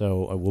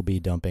 So we'll be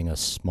dumping a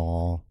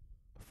small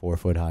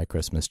 4-foot-high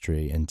Christmas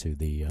tree into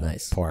the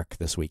park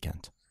this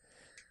weekend.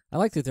 I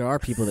like that there are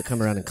people that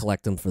come around and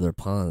collect them for their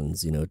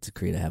ponds, to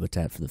create a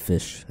habitat for the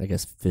fish. I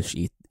guess fish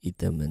eat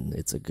them, and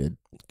it's a good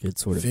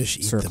sort of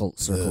circle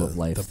of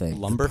life thing.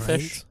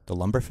 Lumberfish? The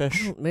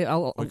lumberfish?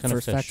 I'll what kind first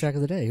of fish? fact check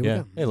of the day. Here we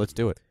go. Hey, let's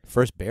do it.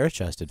 First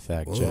bare-chested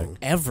fact check.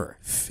 Ever.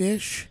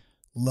 Fish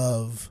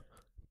love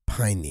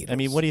pine needles. I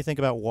mean, what do you think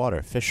about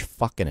water? Fish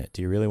fucking it.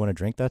 Do you really want to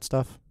drink that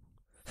stuff?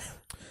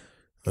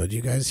 Oh, do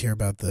you guys hear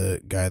about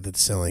the guy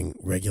that's selling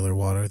regular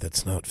water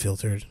that's not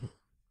filtered?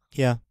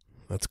 Yeah.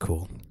 That's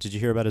cool. Did you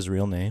hear about his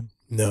real name?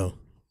 No.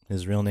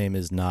 His real name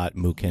is not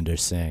Mukinder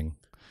Singh.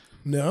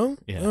 No?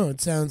 Yeah. Oh,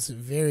 it sounds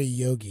very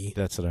yogi.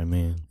 That's what I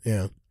mean.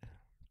 Yeah.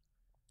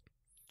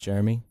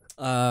 Jeremy?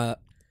 So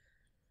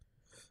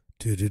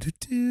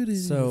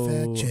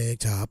fact check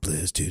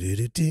topless.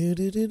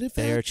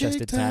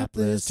 Bare-chested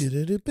topless.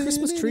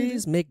 Christmas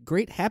trees make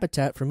great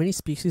habitat for many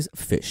species of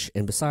fish,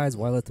 and besides,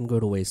 why let them go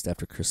to waste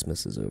after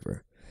Christmas is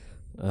over?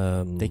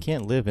 They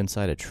can't live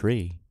inside a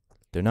tree.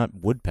 They're not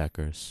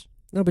woodpeckers.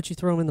 No, but you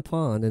throw them in the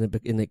pond,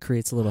 and it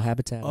creates a little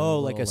habitat. Oh,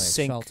 like a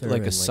sink,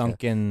 like a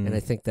sunken. And I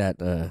think that.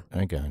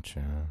 I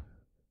gotcha.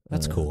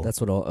 That's cool.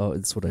 That's what.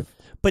 It's what I.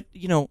 But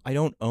I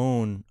don't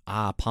own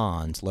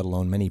ponds, let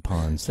alone many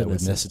ponds that would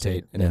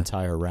necessitate an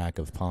entire rack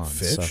of ponds.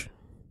 Fish. So,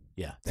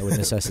 yeah, that would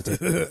necessitate.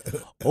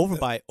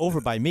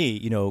 over by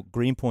me,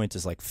 Greenpoint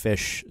is like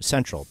fish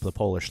central, the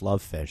Polish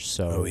love fish.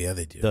 So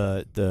they do.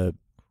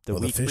 The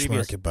week fish previous,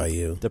 market by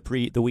you.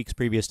 The weeks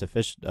previous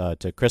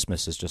to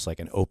Christmas is just like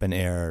an open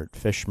air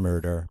fish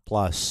murder.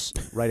 Plus,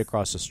 right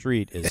across the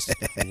street is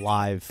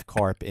live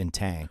carp in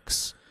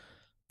tanks.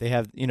 They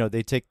have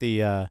they take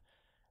the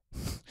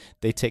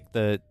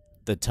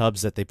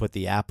tubs that they put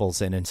the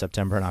apples in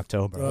September and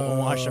October,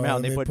 wash them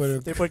out, and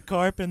they put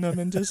carp in them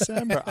in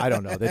December. I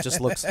don't know.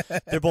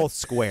 They're both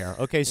square.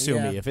 Okay, sue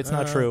me if it's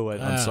not true.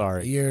 I'm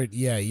sorry.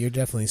 You're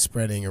definitely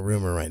spreading a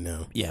rumor right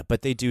now. Yeah,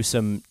 but they do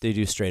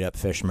straight up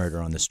fish murder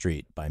on the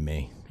street by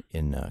me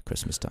in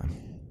Christmas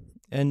time.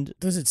 And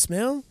does it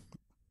smell?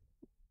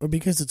 Or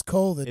because it's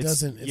cold, it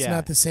doesn't. It's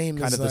not the same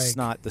kind as of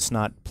the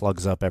snot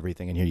plugs up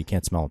everything in here. You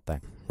can't smell a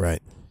thing.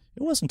 Right.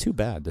 It wasn't too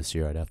bad this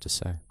year, I'd have to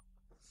say.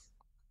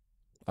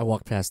 I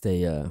walked past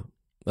Greenpoint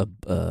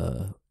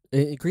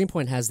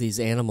has these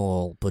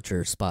animal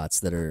butcher spots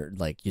that are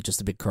like you're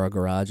just a big car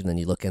garage, and then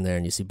you look in there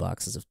and you see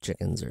boxes of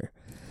chickens. Or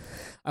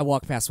I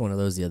walked past one of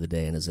those the other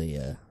day, and as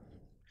a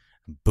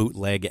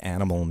bootleg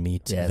animal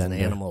meat vendor. As an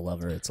animal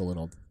lover, it's a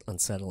little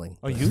unsettling.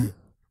 Oh,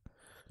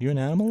 you're an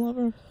animal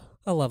lover?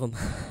 I love them.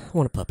 I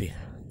want a puppy.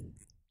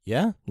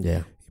 Yeah?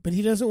 Yeah. But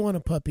he doesn't want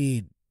a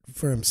puppy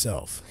for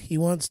himself. He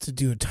wants to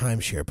do a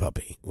timeshare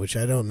puppy, which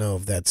I don't know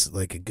if that's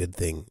like a good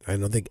thing. I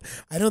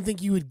don't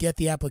think you would get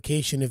the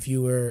application if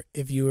you were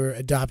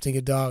adopting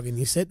a dog and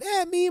you said,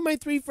 me and my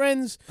 3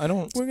 friends, we're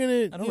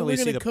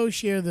gonna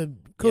co-share the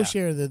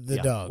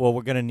dog. Well,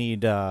 we're gonna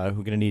need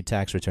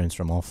tax returns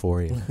from all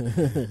 4 of you.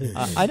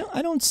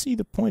 I don't see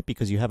the point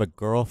because you have a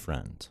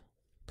girlfriend.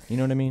 You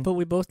know what I mean? But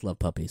we both love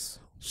puppies.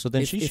 So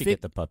then she should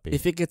get the puppy.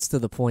 If it gets to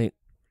the point,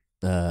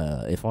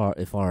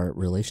 if our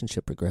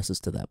relationship progresses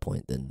to that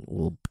point, then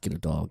we'll get a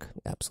dog.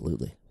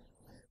 Absolutely.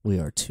 We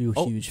are two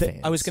huge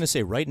fans. I was going to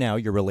say, right now,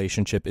 your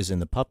relationship is in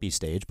the puppy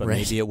stage, but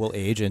maybe it will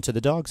age into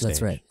the dog stage.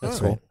 That's right. That's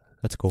cool. Right.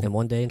 That's cool. And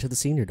one day into the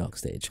senior dog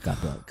stage,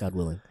 God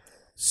willing.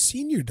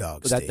 Senior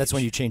dog stage. That's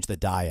when you change the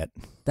diet.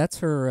 That's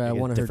her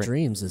one of her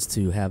dreams is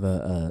to have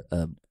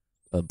a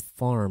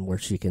farm where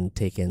she can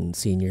take in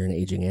senior and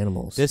aging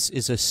animals. This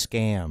is a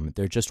scam.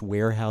 They're just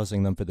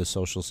warehousing them for the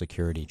Social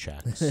Security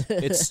checks.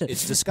 It's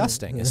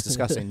disgusting. It's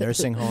disgusting.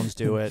 Nursing homes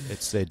do it.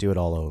 They do it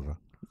all over.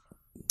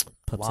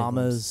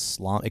 Llamas,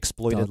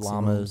 exploited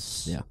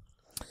llamas. Yeah.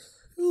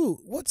 Ooh,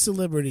 what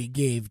celebrity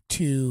gave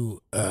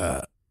 2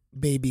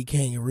 baby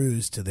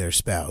kangaroos to their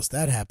spouse?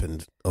 That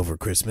happened over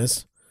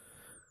Christmas.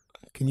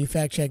 Can you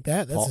fact check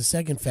that? That's the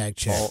second fact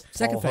check.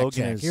 Second fact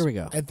check. Here we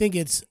go. I think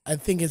it's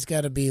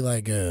got to be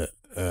like I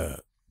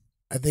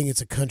think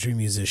it's a country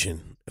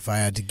musician. If I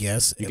had to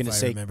guess, You're going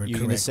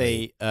to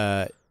say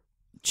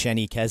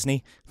Chenny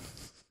Kesney?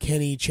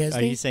 Kenny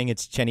Chesney? Are you saying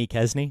it's Chenny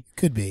Kesney?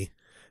 Could be.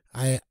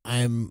 I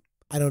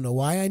don't know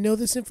why I know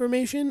this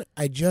information.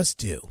 I just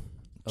do.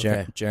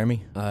 Okay.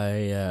 Jeremy?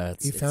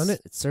 You found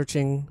it? It's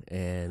searching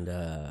and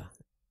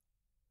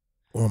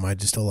or am I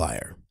just a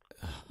liar?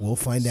 We'll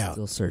find out.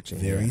 Still searching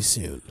very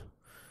soon.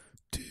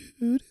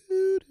 Do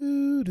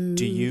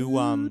you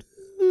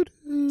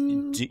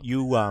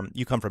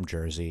come from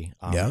Jersey?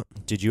 Yeah.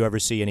 Did you ever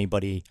see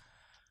anybody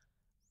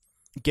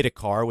get a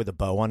car with a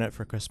bow on it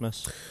for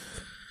Christmas?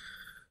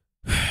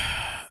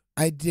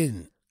 I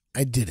didn't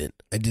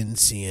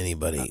see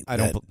anybody. I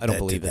don't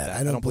believe that.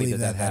 I don't believe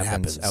that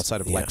happens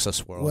outside of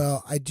Lexus World.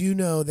 Well, I do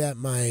know that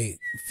my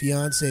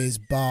fiance's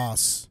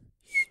boss,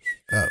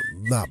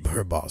 not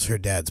her boss, her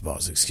dad's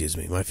boss, excuse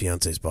me. My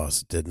fiance's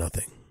boss did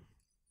nothing.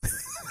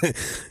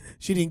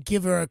 She didn't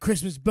give her a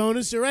Christmas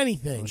bonus or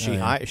anything.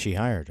 Well, she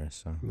hired her,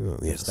 so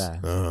yes.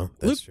 That.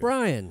 Luke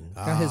Bryan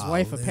got his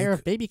wife a pair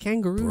of baby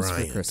kangaroos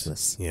for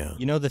Christmas. Yeah.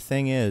 You know, the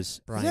thing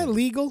is that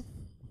legal?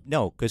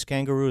 No, because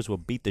kangaroos will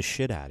beat the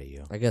shit out of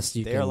you. I guess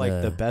they're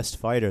like the best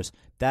fighters.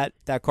 That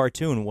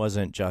cartoon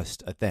wasn't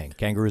just a thing.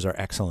 Kangaroos are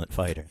excellent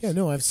fighters. Yeah,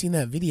 no, I've seen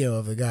that video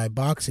of a guy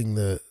boxing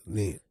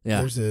yeah.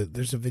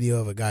 There's a video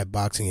of a guy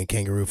boxing a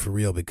kangaroo for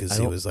real because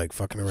he was like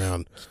fucking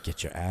around.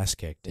 Get your ass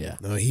kicked. Yeah.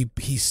 No,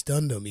 he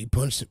stunned him. He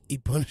punched him.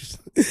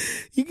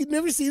 You could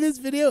never see this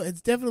video.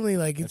 It's definitely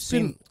like I've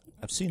seen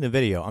the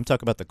video. I'm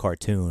talking about the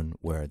cartoon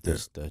where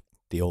there's the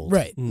old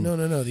right. No.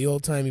 The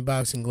old timey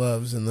boxing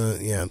gloves and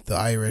the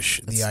Irish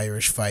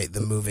fight,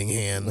 the moving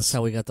hands. That's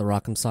how we got the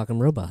Rock'em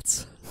Sock'em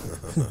robots.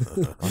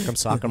 Rock'em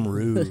Sock'em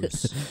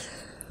Roos.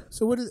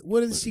 So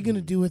what is she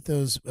gonna do with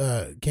those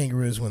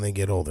kangaroos when they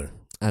get older?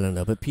 I don't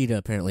know, but PETA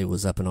apparently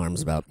was up in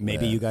arms about.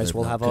 Maybe you guys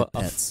will have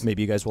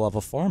maybe you guys will have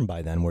a farm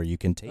by then where you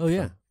can take.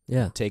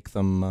 Take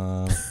them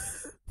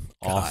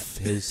off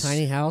his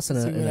tiny house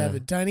and have a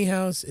tiny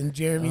house and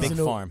Jeremy's big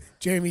farm.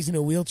 Jeremy's in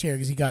a wheelchair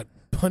because he got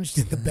punched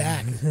in the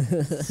back,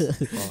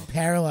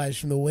 paralyzed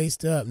from the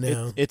waist up.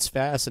 Now it's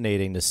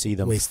fascinating to see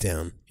them waist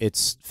down.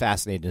 It's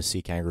fascinating to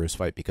see kangaroos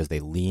fight because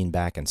they lean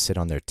back and sit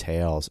on their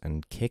tails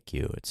and kick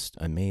you. It's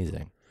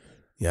amazing.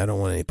 Yeah, I don't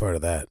want any part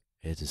of that.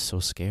 It is so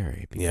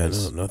scary.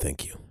 Because, no,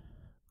 thank you.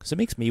 Because it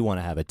makes me want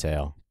to have a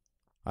tail.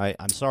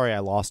 I'm sorry I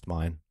lost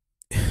mine.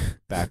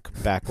 Back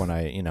when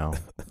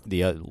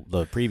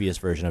the previous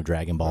version of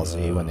Dragon Ball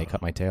Z when they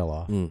cut my tail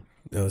off.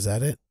 Oh, is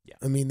that it? Yeah.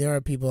 I mean,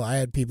 I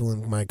had people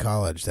in my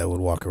college that would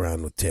walk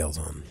around with tails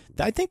on.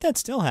 I think that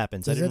still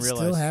happens. I didn't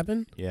realize. Still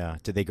happen? Yeah.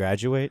 Did they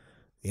graduate?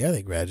 Yeah,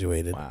 they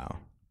graduated. Wow.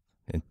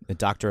 A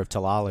doctor of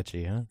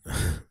teleology, huh?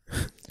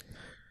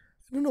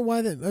 I don't know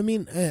why that. I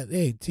mean,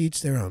 hey, to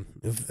each their own.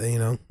 If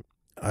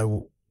I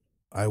wore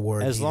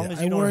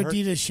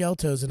Adidas shell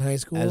toes in high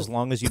school. As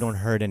long as you don't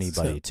hurt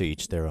anybody, to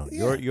each their own.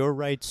 Yeah. Your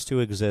rights to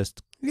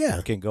exist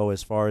can go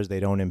as far as they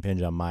don't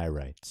impinge on my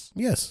rights.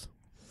 Yes.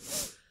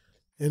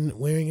 And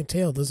wearing a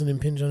tail doesn't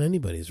impinge on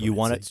anybody's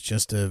rights. It's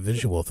just a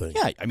visual thing.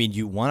 Yeah, I mean,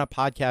 you want a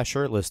podcast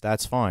shirtless,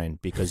 that's fine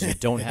because you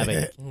don't have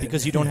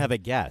a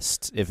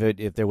guest.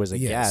 If there was a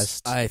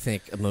guest, I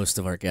think most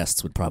of our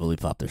guests would probably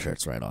pop their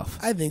shirts right off.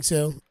 I think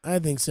so.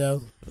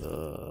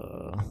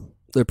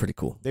 They're pretty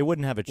cool. They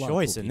wouldn't have a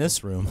choice in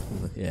this room.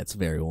 Yeah, it's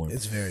very warm.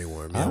 It's very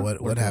warm. Yeah,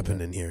 what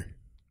happened in here?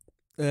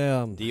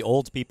 The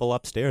old people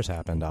upstairs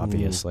happened.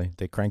 Obviously,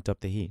 they cranked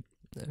up the heat.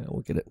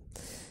 We'll get it.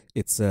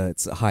 It's a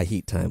high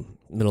heat time,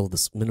 middle of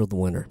the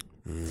winter.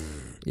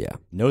 Yeah,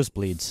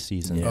 nosebleeds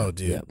season. Yeah. Oh,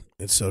 dude,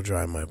 it's so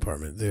dry in my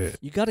apartment. Dude.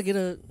 You got to get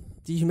a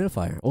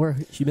dehumidifier or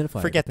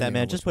humidifier. Forget that, depending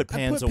man. on Just which put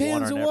pans I put of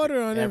pans water of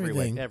water on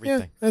everything.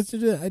 Everything.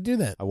 Yeah, I do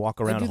that. I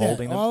walk around I do that.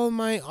 holding them. All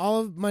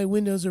of my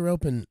windows are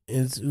open.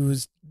 It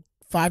was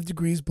 5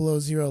 degrees below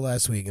zero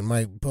last week,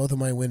 and both of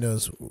my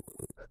windows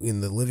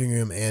in the living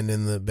room and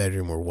in the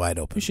bedroom were wide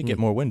open. We should get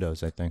more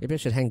windows, I think. Maybe I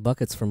should hang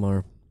buckets from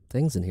our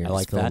things in here. I and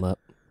like just fill that. them up.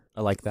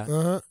 I like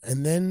that.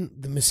 And then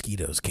the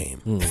mosquitoes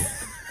came.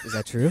 Is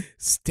that true?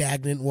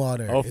 Stagnant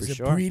water Oh, for is a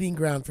sure. breeding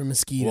ground for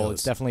mosquitoes. Well,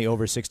 it's definitely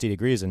over 60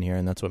 degrees in here,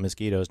 and that's what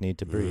mosquitoes need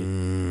to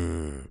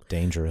breed.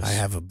 Dangerous. I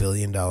have $1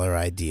 billion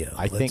idea.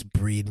 Let's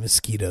breed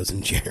mosquitoes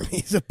in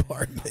Jeremy's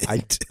apartment.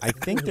 I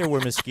think there were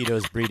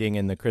mosquitoes breeding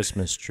in the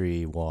Christmas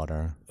tree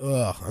water.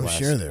 Oh, I'm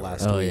sure there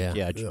last were. week.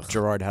 Yeah. Yeah,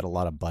 Gerard had a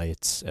lot of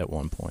bites at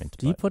one point.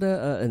 Do you put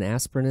an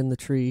aspirin in the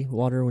tree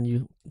water when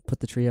you put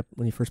the tree up?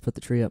 When you first put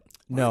the tree up?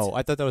 No,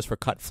 I thought that was for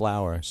cut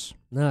flowers.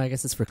 No, I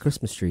guess it's for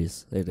Christmas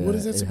trees. What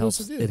is that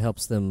supposed to do? It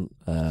helps them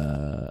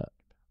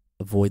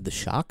avoid the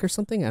shock or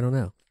something. I don't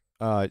know.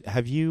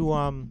 Have you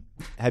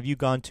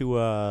gone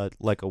to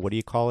like a, what do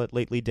you call it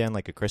lately, Dan?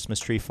 Like a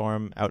Christmas tree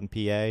farm out in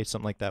PA,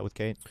 something like that with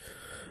Kate?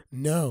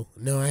 No,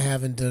 I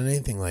haven't done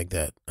anything like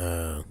that.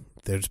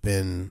 There's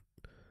been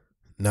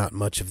not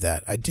much of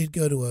that. I did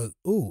go to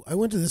I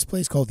went to this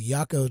place called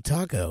Yaco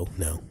Taco.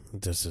 No,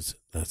 that's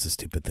a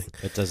stupid thing.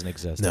 It doesn't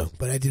exist. No,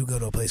 but I did go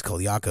to a place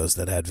called Yaco's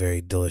that had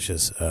very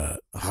delicious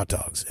hot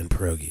dogs and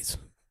pierogies.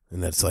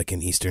 And that's like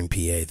an Eastern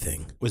PA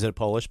thing. Was it a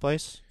Polish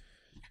place?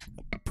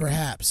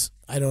 Perhaps.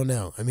 I don't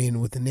know. I mean,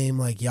 with a name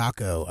like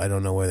Yaco, I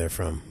don't know where they're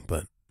from,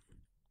 but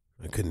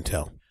I couldn't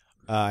tell.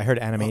 I heard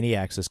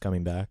Animaniacs is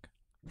coming back.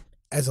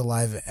 As a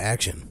live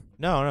action.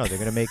 No, they're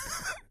going to make...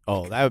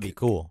 Oh, that would be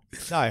cool.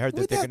 No, I heard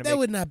that they're going to make... That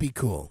would not be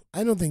cool.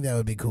 I don't think that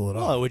would be cool at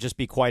all. Well, it would just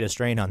be quite a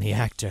strain on the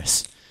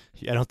actors.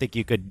 I don't think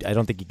you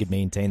could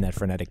maintain that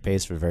frenetic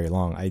pace for very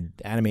long.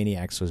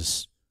 Animaniacs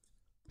was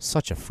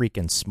such a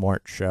freaking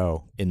smart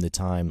show in the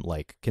time,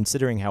 like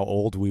considering how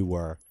old we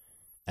were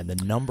and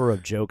the number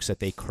of jokes that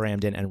they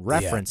crammed in and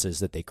references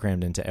that they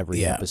crammed into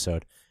every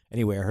episode.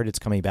 Anyway, I heard it's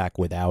coming back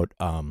without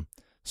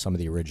some of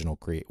the original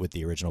with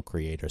the original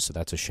creators, so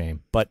that's a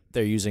shame. But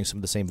they're using some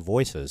of the same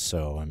voices,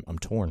 so I'm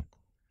torn.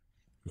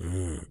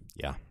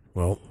 Yeah.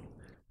 Well,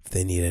 if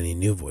they need any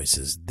new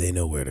voices, they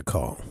know where to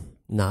call.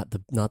 Not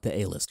the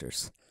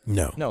A-listers.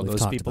 No, We've those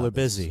talked people are about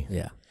this. busy.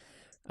 Yeah.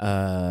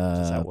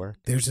 Does that work?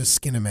 There's a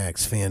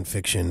Skinamax fan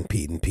fiction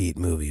Pete and Pete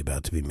movie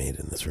about to be made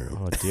in this room.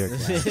 Oh dear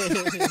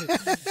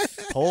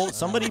God.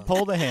 Somebody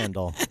pull the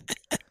handle.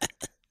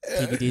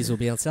 DVDs will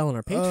be on sale on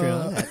our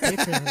Patreon at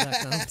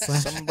patreon.com.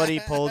 Somebody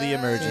pull the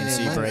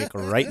emergency brake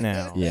right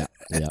now. Yeah.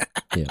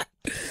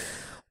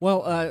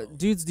 Well,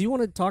 dudes, do you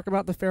want to talk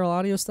about the feral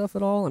audio stuff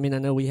at all? I mean, I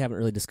know we haven't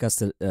really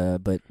discussed it,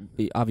 but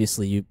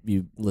obviously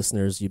you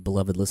listeners, you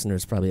beloved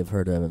listeners, probably have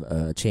heard of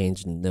a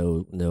change and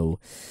no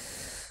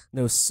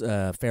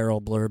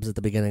feral blurbs at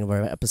the beginning of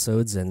our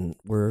episodes, and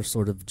we're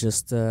sort of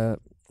just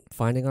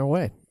finding our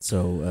way.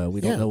 So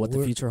we don't know what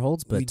the future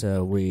holds, but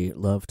we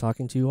love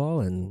talking to you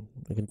all, and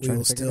we can try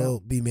to figure it out. We will still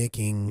be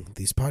making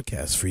these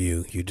podcasts for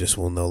you. You just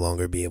will no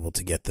longer be able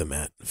to get them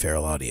at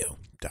feralaudio.com.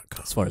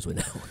 As far as we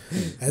know.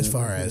 As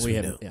far as we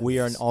know. Yeah. We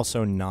are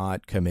also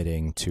not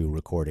committing to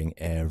recording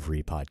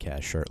every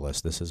podcast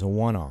shirtless. This is a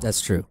one-off.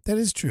 That's true. That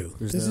is true.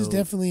 This is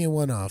definitely a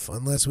one-off,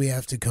 unless we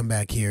have to come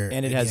back here.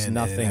 And it has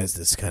nothing. And it has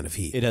this kind of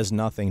heat. It has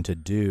nothing to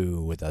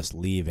do with us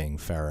leaving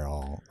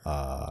Feral.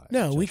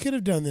 No, we could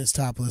have done this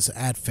topless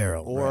at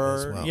Feral. Or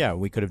as well. yeah,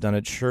 we could have done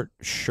it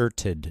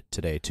shirted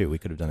today too. We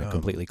could have done it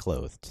completely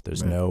clothed.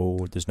 There's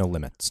no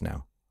limits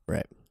now.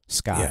 Right.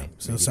 Sky. Yeah.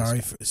 So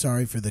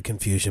sorry for the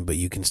confusion, but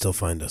you can still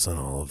find us on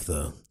all of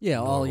the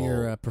all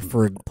your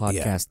preferred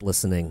podcast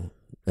listening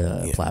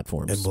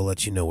platforms, and we'll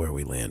let you know where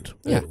we land.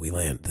 Yeah. We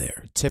land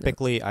there.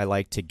 Typically, I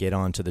like to get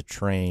onto the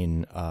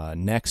train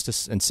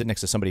and sit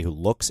next to somebody who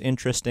looks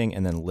interesting,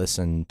 and then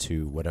listen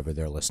to whatever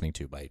they're listening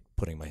to by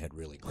putting my head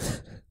really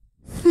close.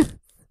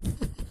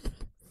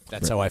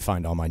 That's how I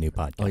find all my new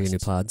podcasts. all your new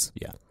pods.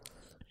 Yeah.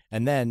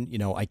 And then,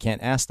 I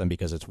can't ask them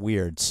because it's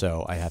weird,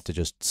 so I have to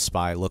just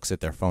spy looks at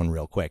their phone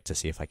real quick to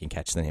see if I can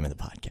catch the name of the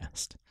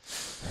podcast.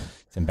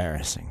 It's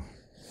embarrassing.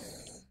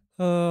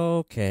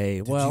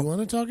 Okay, well... Did you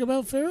want to talk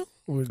about Feral?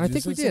 I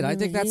think we did. I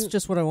think that's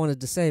just what I wanted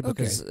to say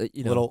because,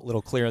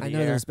 little clear in the I know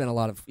air. there's been a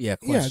lot of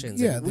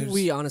questions. Yeah,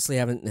 we honestly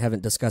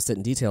haven't discussed it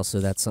in detail, so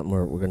that's something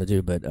we're going to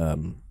do. But,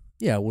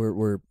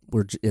 we're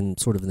in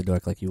sort of in the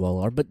dark like you all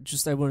are. But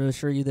just I want to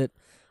assure you that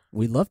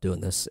we love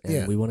doing this,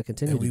 and we want to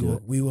continue to do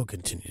it. We will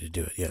continue to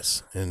do it,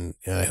 yes. And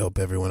I hope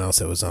everyone else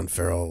that was on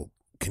Feral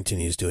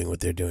continues doing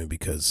what they're doing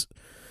because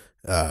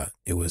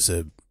it was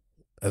a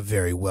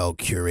very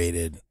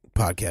well-curated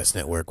podcast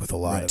network with a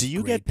lot of Do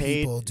you great get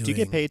paid? people Do you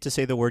get paid to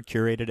say the word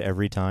curated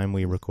every time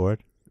we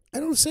record? I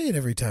don't say it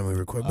every time we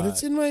record, but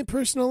it's in my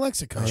personal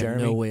lexicon. I have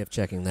Jeremy? no way of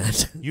checking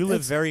that. You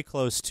live very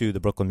close to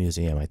the Brooklyn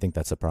Museum. I think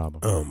that's a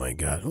problem. Oh, my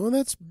God. Well,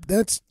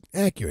 that's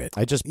accurate.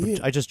 I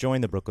just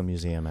joined the Brooklyn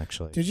Museum,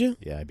 actually. Did you?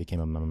 Yeah, I became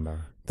a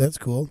member. That's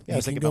cool. Yeah, I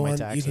was thinking about my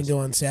taxes. You can go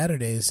on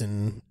Saturdays,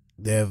 and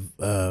they have,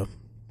 or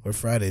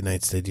Friday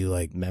nights, they do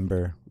like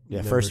Member Yeah,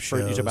 member first you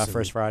shows talk about and-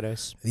 First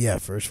Fridays. Yeah,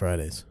 First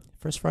Fridays.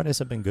 First Fridays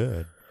have been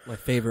good. My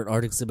favorite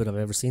art exhibit I've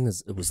ever seen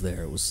was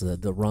there. It was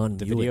the Ron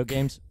The Newick. video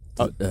games.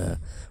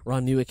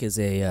 Ron Newick is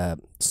a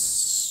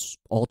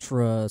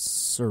ultra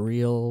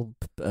surreal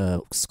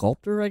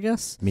sculptor, I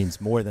guess.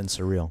 Means more than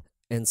surreal.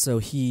 And so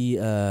he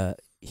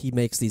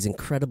makes these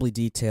incredibly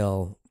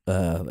detailed,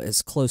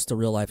 as close to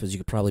real life as you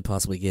could probably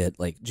possibly get.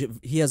 Like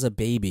he has a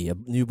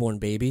newborn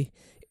baby,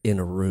 in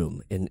a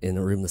room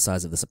the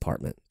size of this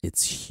apartment.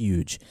 It's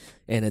huge,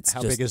 and it's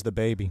How big is the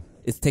baby?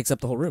 It takes up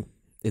the whole room.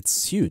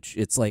 It's huge.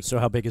 It's like So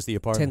how big is the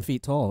apartment? 10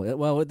 feet tall.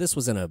 Well, this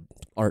was in a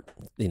art.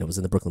 It was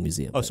in the Brooklyn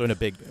Museum. Oh, so in a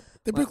big.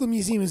 The Brooklyn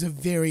Museum is a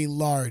very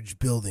large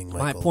building,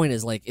 Michael. My point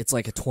is, like, it's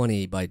like a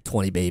 20 by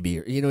 20 baby,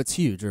 or it's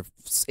huge, or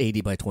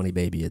 80 by 20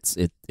 baby. It's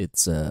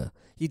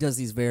he does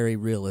these very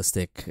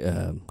realistic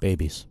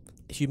Babies.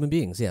 human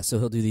beings. Yeah, so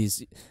he'll do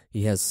these.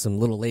 He has some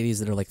little ladies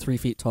that are like 3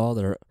 feet tall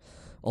that are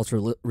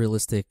ultra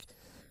realistic.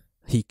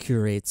 He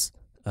curates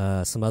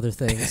some other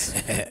things.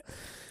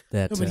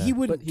 That, No, but he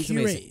wouldn't he's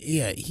curate. amazing.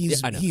 Yeah,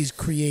 he's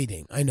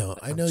creating. I know.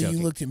 I'm You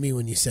joking. looked at me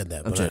when you said that,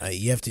 I'm but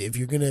joking. you have to. If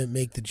you're gonna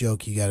make the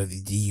joke, you got to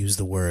use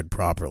the word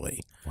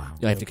properly. Wow.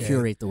 I have to Okay.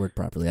 curate the word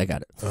properly. I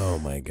got it. Oh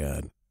my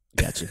God.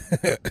 Gotcha.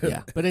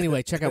 Yeah, but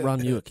anyway, check out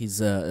Ron Newick.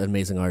 He's an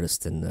amazing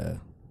artist, and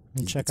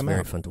Check it's him very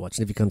out. fun to watch.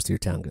 And if he comes to your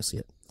town, go see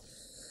it.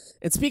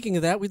 And speaking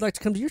of that, we'd like to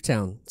come to your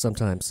town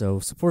sometime. So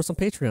support us on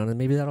Patreon, and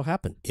maybe that'll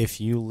happen. If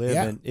you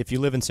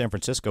live in San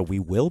Francisco, we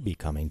will be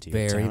coming to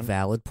your Very town.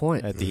 valid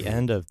point. At the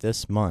end of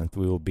this month,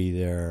 we will be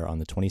there on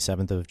the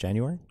 27th of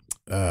January.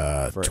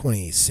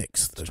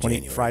 26th of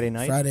January. Friday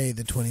night? Friday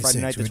the 26th.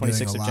 Friday night, the We're doing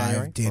 26th a of live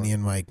January? Danny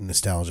and Mike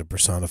Nostalgia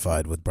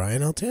Personified with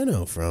Brian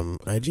Altano from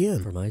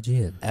IGN. From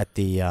IGN. At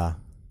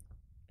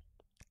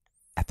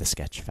the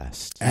Sketch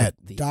Fest. At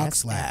the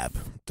Doc's SF Lab.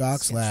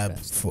 Doc's Sketch Lab.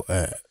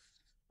 Fest.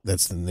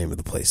 That's the name of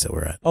the place that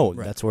we're at. Oh,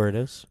 Right. that's where it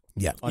is?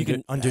 Yeah.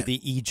 Under the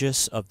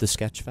aegis of the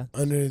Sketch Fest?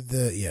 Under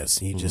the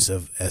aegis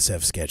of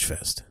SF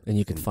Sketchfest. And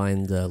you can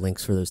find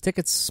links for those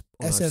tickets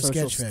on our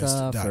social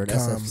stuff, or at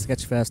sfsketchfest.com. SF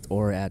Sketchfest,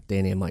 or at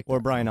Danny and Mike. Or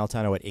Brian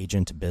Altano at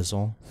Agent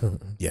Bizzle.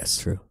 Yes.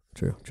 True.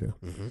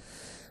 Mm-hmm.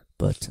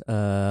 But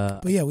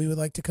But yeah, we would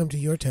like to come to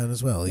your town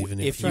as well, even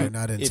if you're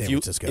not in San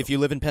Francisco. If you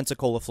live in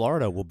Pensacola,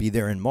 Florida, we'll be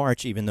there in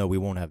March, even though we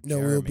won't have No,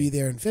 Jeremy. we'll be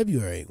there in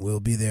February. We'll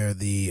be there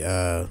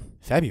the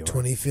February.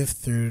 25th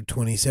through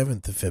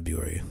 27th of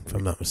February, if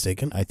I'm not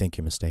mistaken. I think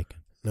you're mistaken.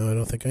 No, I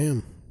don't think I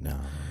am. No.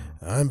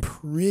 I'm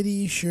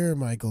pretty sure,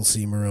 Michael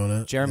C.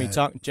 Morona. Jeremy,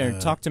 that,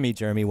 talk to me,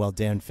 Jeremy, while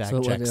Dan fact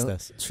checks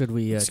this. Should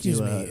we Excuse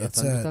do me. a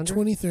It's Thunder?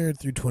 23rd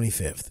through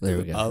 25th. There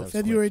we go. Of That was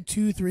February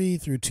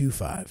 2-3 through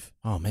 2-5.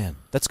 Oh, man.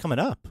 That's coming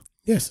up.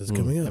 Yes, it's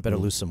coming I up. better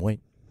lose some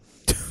weight.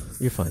 quick.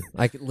 You're fine.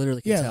 I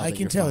literally can Yeah, tell. I that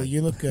can you're tell. fine.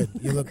 You look good.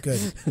 You look good.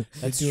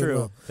 That's You're doing true.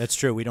 well. That's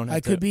true. We don't have I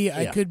to. could be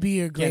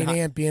your Can't great hi-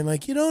 aunt being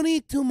like, you don't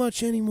eat too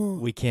much anymore.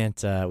 We can't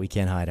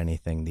hide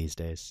anything these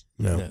days.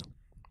 No.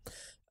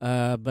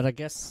 But I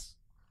guess.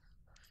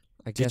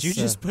 Did you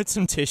just put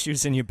some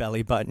tissues in your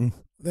belly button?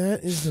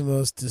 That is the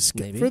most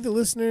disgusting. Maybe. For the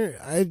listener,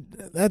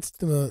 that's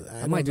the most.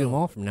 I might do them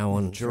all from now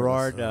on.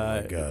 Gerard,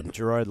 Oh, my God.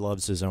 Gerard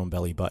loves his own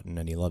belly button,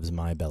 and he loves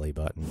my belly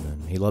button,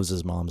 and he loves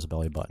his mom's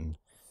belly button.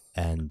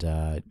 And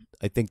I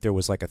think there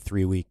was like a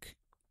 3-week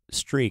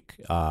streak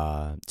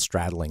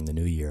straddling the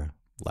new year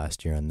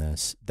last year on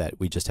this that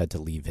we just had to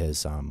leave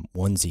his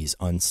onesies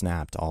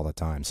unsnapped all the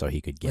time so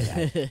he could get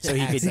at, so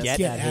he could get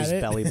at his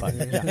it. belly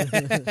button. Yeah.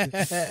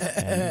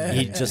 And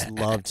he just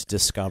loved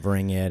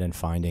discovering it and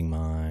finding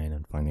mine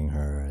and finding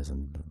hers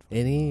and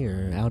Innie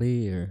or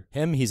outie or.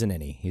 him. He's an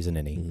innie. He's an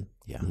innie. Mhm.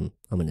 Yeah. Mhm.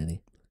 I'm an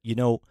innie. You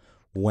know,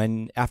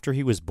 after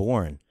he was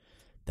born,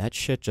 that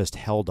shit just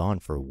held on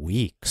for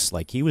weeks.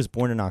 Like, he was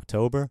born in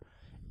October,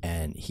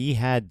 and he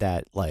had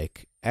that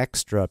like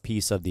extra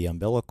piece of the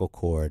umbilical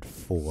cord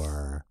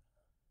for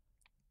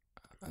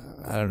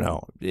I don't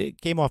know. It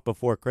came off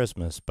before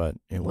Christmas, but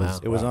it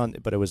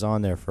was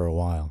on there for a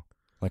while.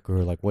 Like, we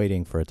were like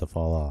waiting for it to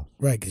fall off.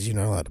 Right, because you're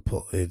not allowed to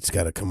pull. It's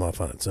got to come off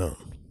on its own.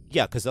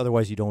 Yeah, because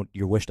otherwise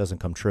your wish doesn't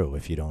come true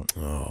if you don't.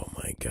 Oh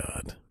my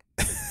God.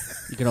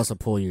 You can also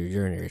pull your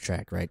urinary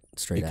tract right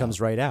straight It out.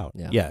 comes right out.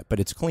 Yeah. But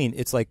it's clean.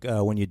 It's like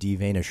when you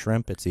devein a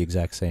shrimp. It's the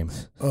exact same.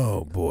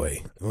 Oh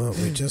boy. Well,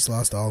 we just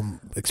lost all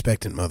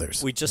expectant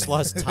mothers. We just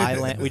lost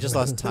Thailand. We just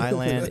lost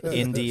Thailand,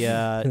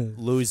 India,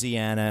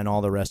 Louisiana, and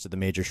all the rest of the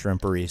major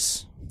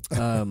shrimperies.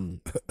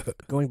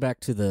 Going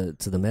back to the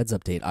meds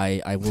update,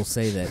 I will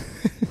say that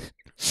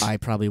I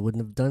probably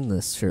wouldn't have done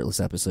this shirtless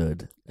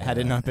episode Had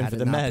it not been for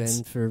the meds.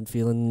 been for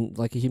feeling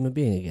like a human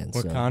being again.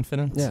 More so.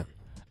 confidence. Yeah.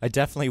 I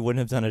definitely wouldn't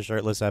have done a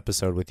shirtless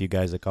episode with you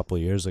guys a couple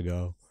of years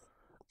ago.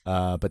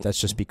 But that's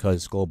just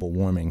because global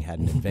warming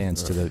hadn't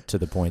advanced to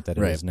the point that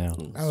it Right. is now.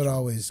 I would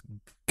always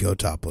go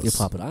topless. You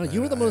pop it on.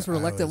 You were the most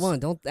reluctant one.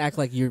 Don't act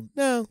like you're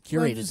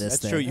curated this That's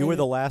thing. true. You were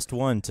the last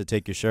one to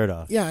take your shirt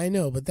off. Yeah, I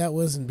know, but that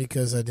wasn't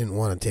because I didn't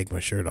want to take my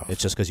shirt off.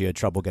 It's just because you had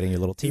trouble getting your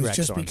little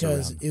T-Rex arms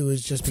around. It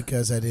was just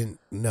because I didn't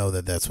know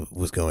that that's what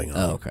was going on.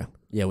 Oh, okay.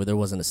 Yeah, well, there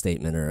wasn't a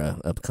statement or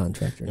a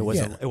contract. Or It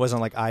wasn't. It wasn't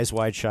like Eyes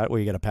Wide Shut where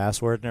you get a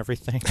password and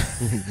everything.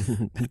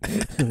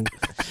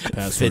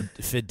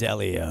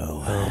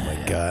 Fidelio. Oh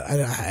my god!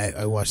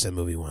 I watched that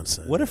movie once.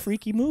 What a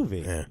freaky movie!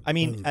 Yeah. I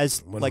mean, I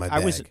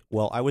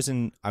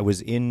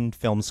was in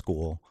film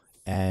school,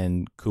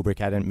 and Kubrick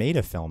hadn't made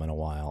a film in a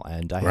while,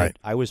 and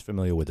I was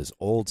familiar with his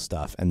old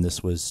stuff, and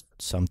this was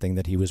something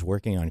that he was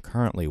working on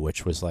currently,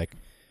 which was like,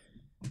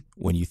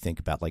 when you think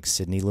about like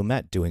Sidney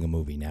Lumet doing a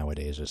movie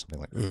nowadays or something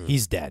like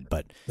he's dead,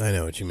 but I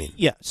know what you mean.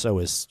 Yeah, so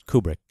is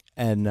Kubrick,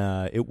 and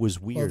it was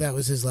weird. Well, that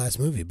was his last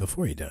movie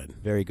before he died.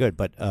 Very good,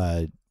 but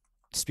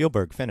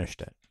Spielberg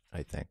finished it,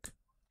 I think.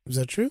 Is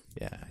that true?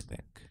 Yeah, I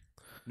think.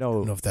 I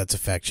don't know if that's a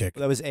fact check.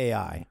 That was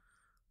AI.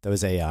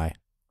 I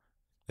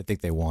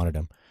think they wanted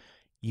him.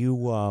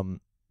 You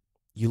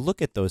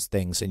look at those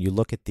things, and you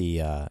look at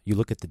the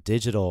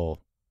digital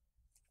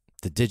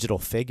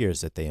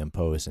figures that they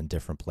impose in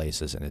different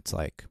places, and it's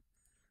like,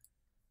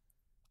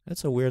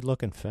 that's a weird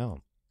looking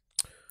film.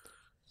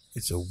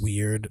 It's a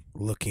weird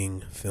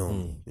looking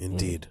film,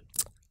 indeed.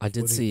 I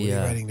did see. What are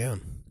you writing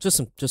down? Just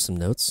some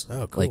notes.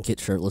 Oh, cool. Like get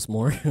shirtless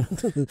more,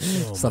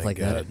 stuff like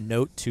that.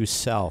 Note to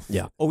self.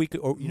 Yeah. Oh, we could.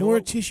 Or, more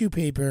tissue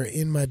paper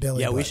in my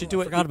belly. Yeah, button. we should do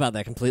it. Forgot about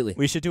that completely.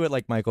 We should do it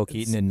like Michael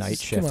Keaton in Night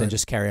Shift and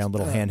just carry on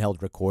little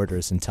handheld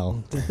recorders and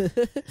tell.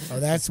 Oh,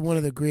 that's one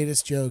of the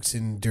greatest jokes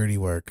in Dirty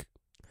Work.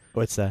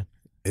 What's that?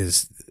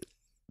 Is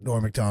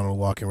Norm Macdonald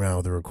walking around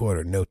with a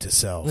recorder? Note to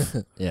self.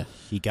 Yeah,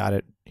 he got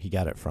it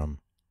from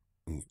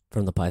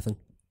the Python.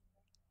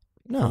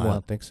 No, I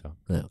don't think so.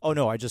 Yeah. Oh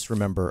no, I just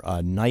remember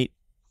Night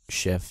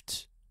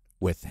Shift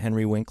with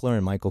Henry Winkler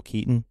and Michael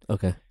Keaton.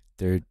 Okay,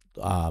 they're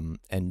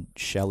and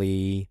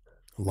Shelley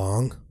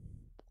Long.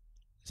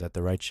 Is that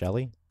the right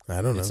Shelley?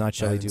 I don't know. It's not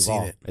Shelley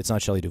Duvall. It's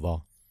not Shelley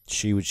Duvall.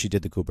 She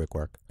did the Kubrick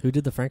work. Who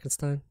did the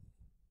Frankenstein?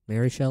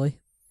 Mary Shelley.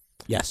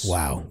 Yes.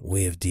 Wow,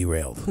 we have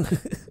derailed.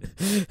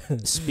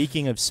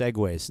 Speaking of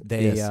segues,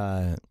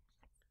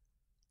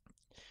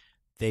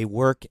 they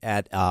work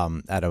at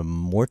a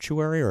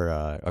mortuary or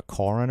a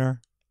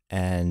coroner,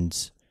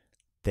 and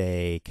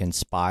they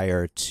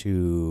conspire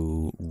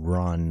to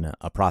run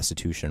a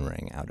prostitution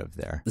ring out of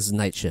there. This is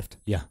Night Shift.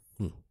 Yeah.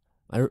 And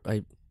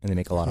they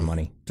make a lot of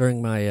money.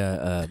 During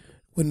my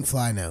wouldn't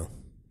fly now.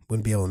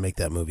 Wouldn't be able to make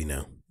that movie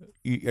now.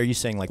 Are you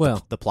saying like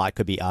the plot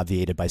could be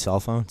obviated by cell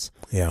phones?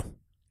 Yeah.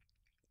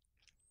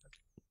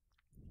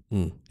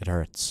 It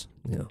hurts.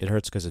 Yeah. It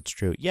hurts because it's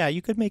true. Yeah,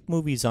 you could make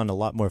movies on a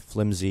lot more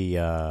flimsy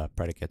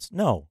predicates.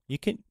 No, you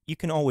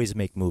can always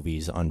make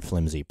movies on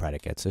flimsy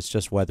predicates. It's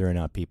just whether or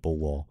not people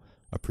will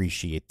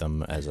appreciate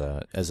them as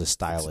a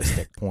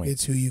stylistic point.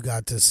 It's who you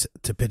got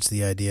to pitch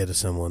the idea to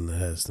someone that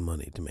has the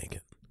money to make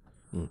it.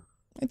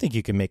 I think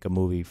you can make a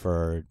movie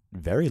for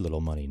very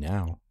little money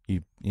now.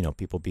 You know,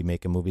 people be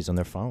making movies on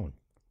their phone.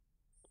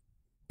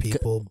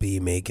 People be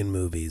making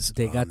movies.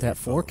 They got that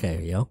 4K,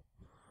 phone. yo.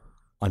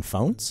 On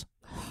phones?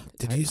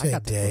 Did you say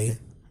Day?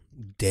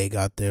 Day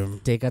got them.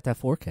 They got that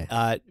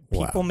 4K.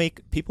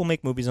 People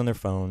make movies on their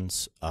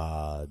phones.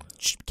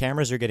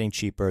 Cameras are getting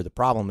cheaper. The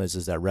problem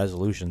is that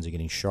resolutions are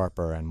getting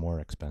sharper and more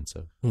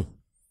expensive.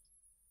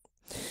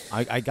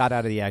 I got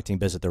out of the acting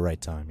biz at the right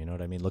time. You know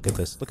what I mean? Look at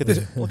this. Look at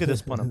this. Look at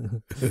this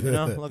punum. You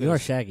know? You are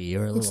shaggy.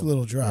 You're looks a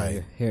little dry.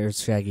 Your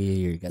hair's shaggy.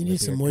 You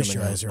need some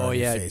moisturizer on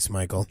your face,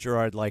 Michael.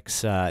 Gerard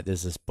likes.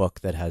 There's this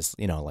book that has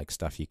like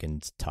stuff you can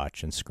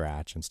touch and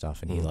scratch and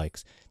stuff, and he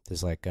likes.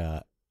 There's like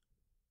a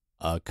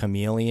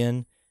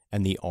chameleon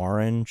and the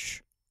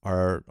orange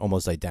are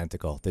almost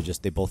identical.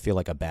 They both feel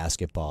like a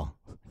basketball.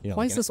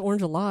 Why is this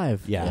orange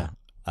alive? Yeah.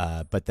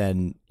 But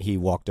then he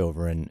walked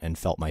over and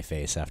felt my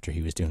face after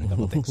he was doing a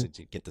couple things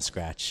to get the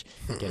scratch,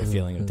 get a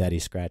feeling of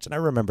daddy's scratch. And I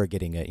remember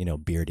getting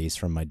beardies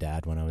from my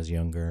dad when I was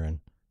younger, and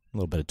a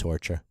little bit of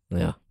torture.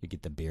 Yeah, you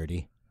get the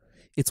beardie.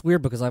 It's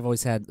weird because I've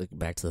always had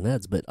back to the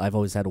Neds, but I've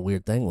always had a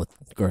weird thing with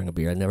growing a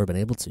beard. I've never been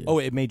able to. Oh,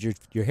 it made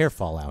your hair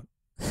fall out.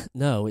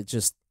 No,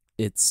 it's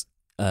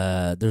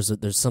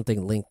there's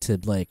something linked to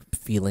like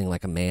feeling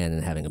like a man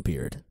and having a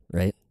beard,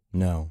 right?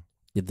 No,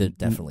 there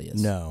definitely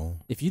is. No,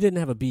 if you didn't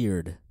have a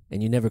beard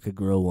and you never could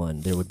grow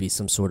one, there would be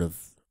some sort of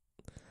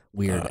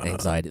weird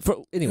anxiety.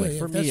 For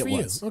me, it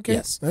was. Okay,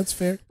 yes, that's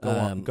fair.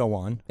 Go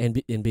on.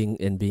 And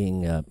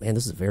being man,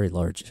 this is a very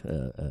large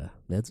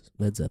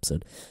meds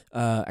episode.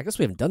 I guess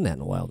we haven't done that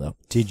in a while though.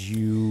 Did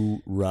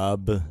you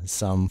rub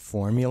some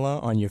formula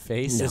on your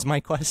face? No. Is my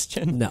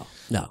question. No.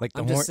 Like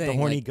the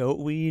horny goat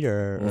weed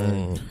or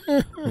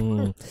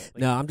no,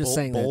 I'm just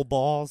saying bull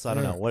balls. I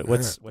don't know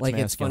what's like. masculine?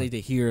 It's funny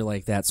to hear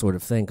like that sort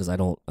of thing because I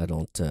don't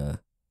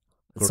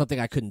It's something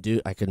I couldn't do.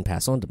 I couldn't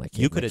pass on to my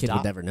kid. You could my kid adopt.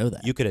 would never know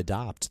that. You could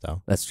adopt,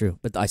 though. That's true,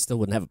 but I still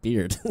wouldn't have a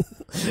beard.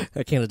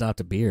 I can't adopt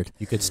a beard.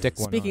 You could stick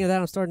one Speaking on. of that,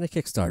 I'm starting a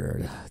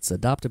Kickstarter. It's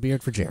Adopt a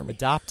Beard for Jeremy.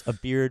 Adopt a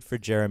beard for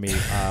Jeremy.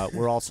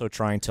 We're also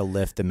trying to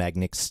lift the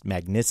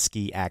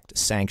Magnitsky Act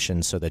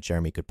sanctions so that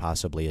Jeremy could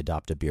possibly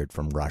adopt a beard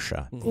from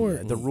Russia. Or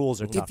The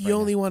rules are tough. if you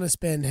only want to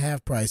spend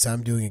half price,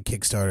 I'm doing a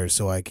Kickstarter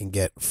so I can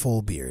get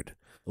full beard.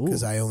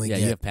 Because I only you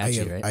get have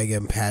patchy, right? I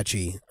give him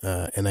patchy,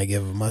 and I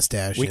give him a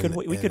mustache. We could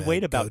and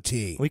wait a about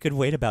goatee. we could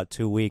wait about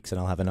 2 weeks,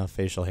 and I'll have enough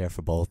facial hair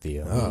for both of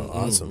you. Oh,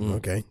 awesome!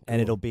 Okay, And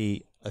it'll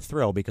be a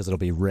thrill because it'll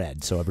be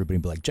red. So everybody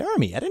will be like,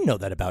 Jeremy, I didn't know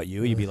that about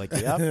you. You'd be like,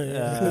 yep,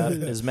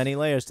 there's many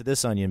layers to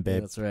this onion,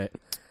 babe. That's right.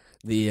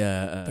 The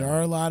there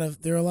are a lot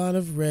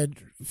of red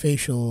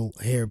facial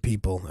hair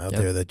people out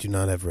there that do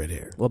not have red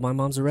hair. well, my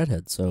mom's a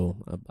redhead, so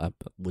I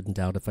wouldn't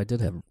doubt if I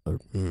did have.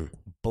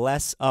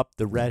 Bless up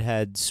the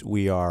redheads.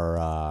 We are,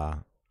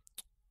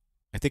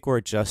 I think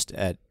we're just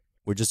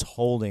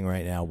holding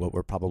right now, but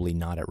we're probably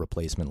not at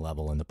replacement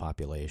level in the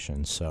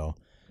population. So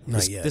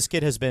Not yet. This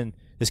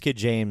kid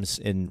James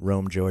in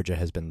Rome, Georgia,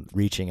 has been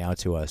reaching out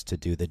to us to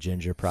do the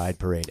Ginger Pride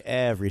Parade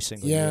every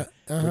single year.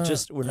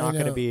 We're not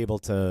going to be able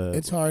to.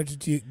 It's hard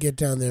to get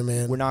down there,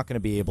 man. We're not going to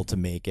be able to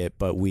make it,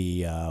 but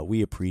we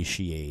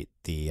appreciate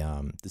the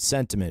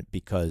sentiment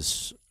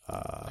because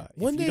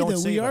One day,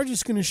 though, we are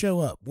just going to show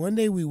up. One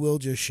day we will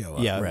just show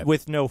up. Yeah, Right.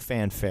 with no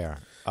fanfare.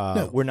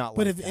 No, we're not.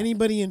 But like if that.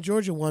 anybody in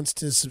Georgia wants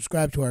to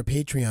subscribe to our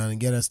Patreon and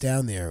get us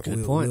down there,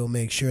 Good point. we'll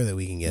make sure that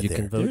we can get You there.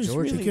 can vote There's Georgia.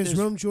 really- Because there's-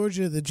 Rome,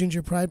 Georgia, the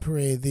Ginger Pride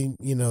Parade, they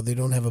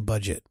don't have a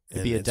budget.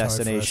 To be a and it's hard for us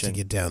destination. to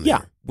get down Yeah,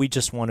 there. we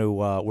just want to.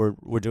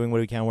 We're doing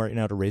what we can right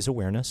now to raise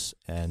awareness,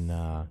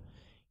 and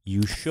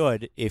you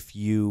should, if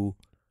you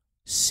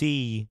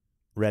see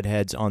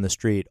redheads on the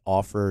street,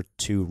 offer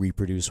to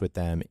reproduce with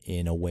them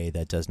in a way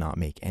that does not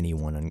make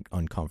anyone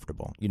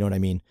uncomfortable. You know what I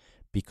mean?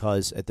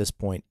 Because at this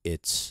point,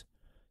 it's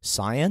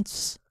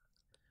science,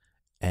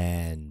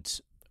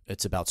 and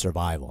it's about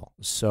survival.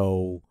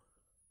 So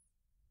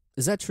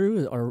Is that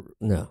true or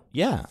no?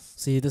 yeah,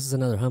 See, this is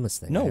another hummus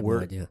thing. no, I have we're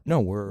no idea.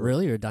 we're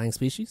Really, you're a dying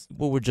species?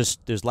 Well, we're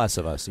just there's less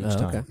of us each Oh,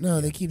 time. okay. No,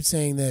 they keep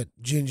saying that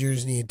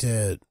gingers need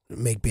to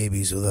make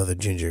babies with other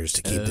gingers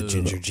to keep the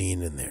ginger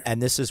gene in there.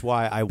 And this is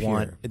why I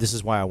Pure.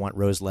 want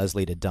Rose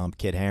Leslie to dump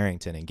Kit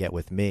Harington and get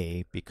with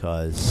me,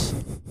 because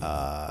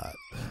I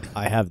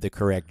have the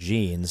correct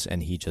genes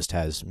and he just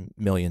has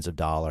millions of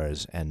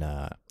dollars and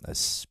a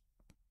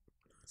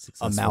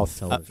mouth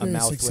Very with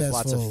lots of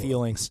successful.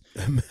 feelings.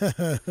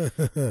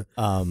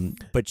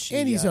 But she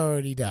And he's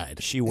already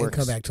died. she and works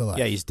come back to life.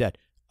 Yeah, he's dead.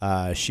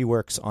 She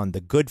works on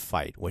The Good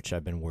Fight, which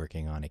I've been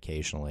working on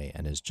occasionally,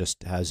 and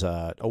has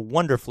a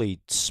wonderfully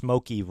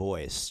smoky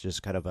voice,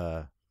 just kind of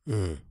a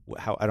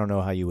how I don't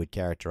know how you would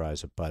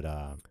characterize it, but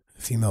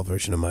Female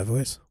version of my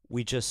voice.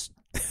 we just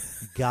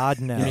God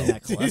knows. You mean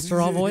that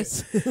cholesterol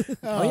voice?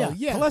 Oh,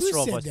 yeah, Who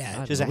cholesterol said voice.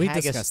 that? Just a we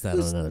haggis. discussed that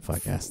on another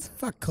podcast.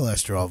 Fuck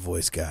cholesterol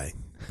voice guy.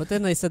 But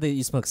then they said that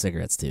you smoke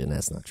cigarettes too, and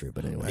that's not true.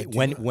 But anyway,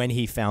 When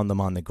he found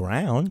them on the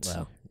ground,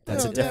 wow,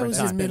 that's No, a that different was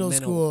time. in middle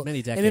school. many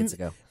And decades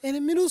in- ago. And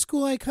in middle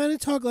school, I kind of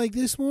talked like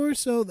this more,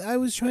 so I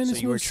was trying to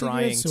So you were smoke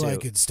trying cigarettes so I to-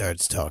 could start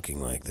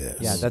talking like this.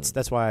 Yeah,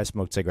 that's why I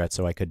smoked cigarettes,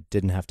 so I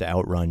didn't have to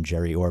outrun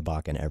Jerry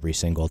Orbach in every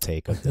single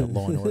take of the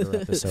Law and Order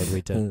episode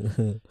we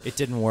did. It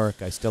didn't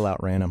work. I still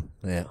outran him.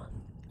 Yeah.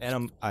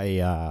 And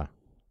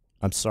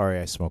I'm sorry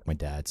I smoked. My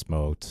dad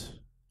smoked.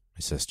 My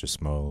sister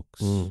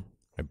smokes. Mm.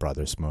 My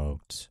brother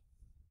smoked.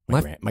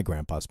 My- My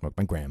grandpa smoked.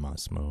 My grandma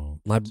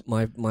smoked.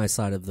 My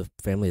side of the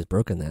family has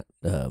broken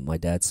that. My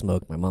dad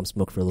smoked. My mom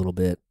smoked for a little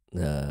bit.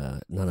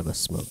 None of us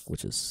smoke,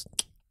 which is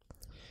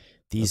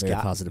These very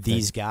guys. positive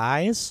These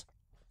guys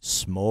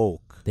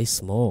smoke. they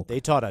smoke. They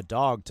taught a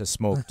dog to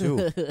smoke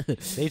too.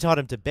 They taught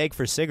him to beg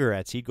for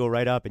cigarettes. He'd go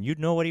right up, and you'd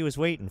know what he was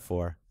waiting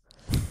for.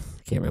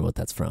 Can't remember what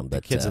that's from,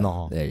 but Kids in the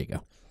Hall. There you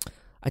go.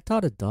 I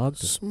taught a dog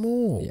to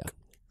Smoke.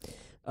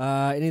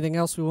 Yeah. Anything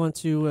else we want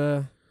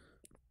to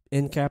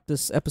end cap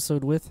this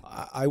episode with?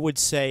 I would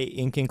say,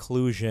 in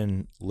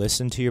conclusion,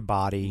 listen to your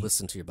body.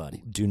 Listen to your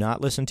body. Do not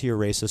listen to your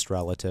racist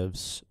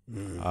relatives.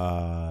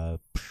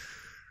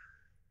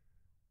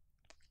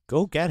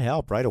 Go get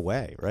help right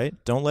away, right?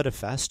 Don't let it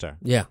fester.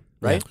 Yeah.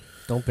 Right? Yeah.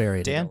 Don't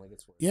bury it. Dan?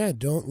 Yeah,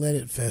 don't let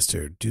it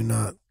fester. Do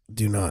not.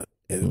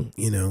 Even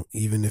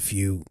if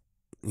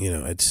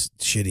it's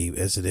shitty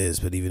as it is,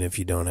 but even if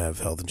you don't have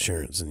health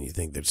insurance and you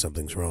think that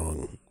something's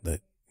wrong,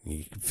 that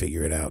you can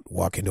figure it out.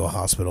 Walk into a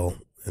hospital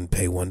and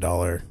pay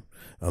 $1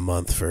 a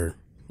month for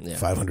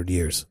 500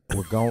 years.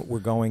 We're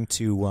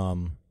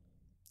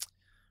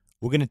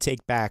going to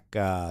take back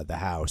the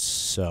house,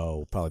 so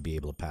we'll probably be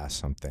able to pass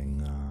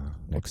something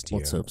next year.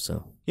 Let's hope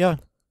so. Yeah,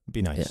 it'd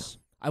be nice. Yeah.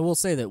 I will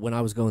say that when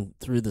I was going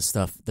through the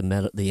stuff,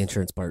 the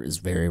insurance part is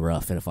very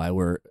rough, and if I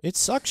were It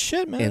sucks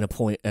shit, man. at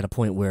a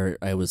point where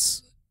I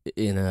was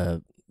in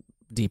a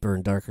deeper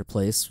and darker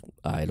place,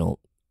 I don't.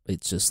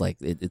 It's just like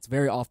it's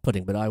very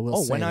off-putting. But I will.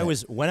 Say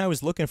when I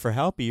was looking for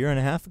help a year and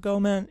a half ago,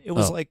 man, it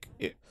was like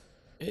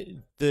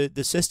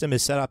the system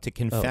is set up to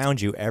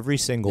confound you every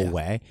single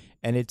way,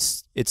 and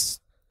it's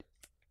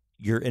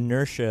your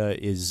inertia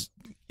is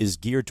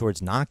geared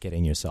towards not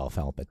getting yourself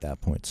help at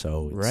that point.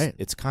 So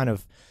it's kind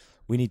of,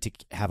 we need to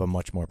have a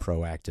much more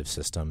proactive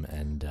system,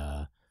 and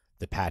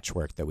the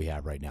patchwork that we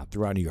have right now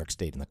throughout New York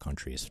State and the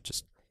country is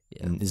just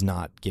is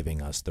not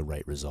giving us the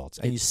right results.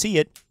 And you see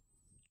it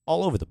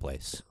all over the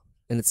place.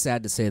 And it's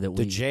sad to say that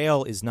the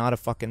jail is not a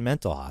fucking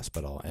mental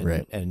hospital,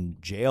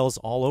 and jails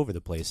all over the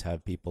place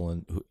have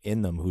people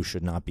in them who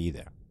should not be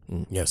there.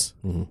 Yes.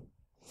 Mm-hmm.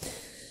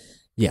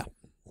 Yeah.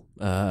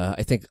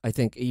 I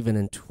think even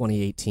in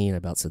 2018, I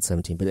about said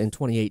 17, but in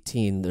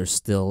 2018, there's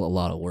still a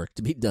lot of work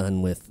to be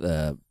done with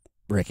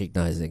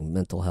recognizing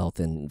mental health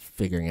and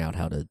figuring out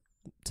how to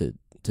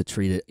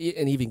treat it,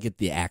 and even get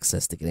the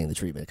access to getting the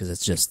treatment, because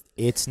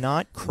it's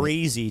not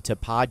crazy to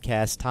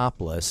podcast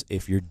topless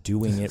if you're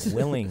doing it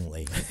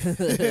willingly.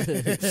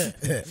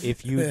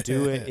 If you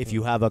do it, if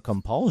you have a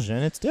compulsion,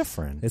 it's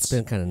different. It's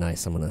been kind of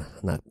nice. I'm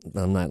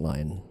not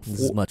lying. This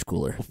is much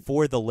cooler.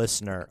 For the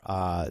listener,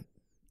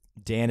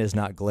 Dan is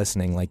not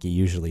glistening like he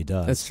usually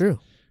does. That's true.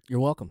 You're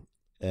welcome.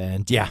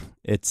 And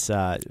it's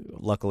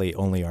luckily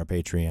only our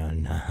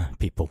Patreon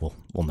people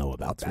will know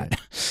about that. Right.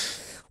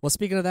 Well,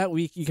 speaking of that,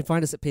 you can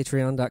find us at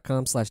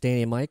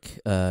patreon.com/Danny and Mike.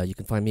 You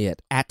can find me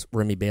at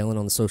Remy Balin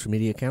on the social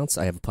media accounts.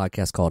 I have a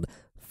podcast called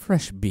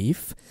Fresh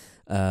Beef,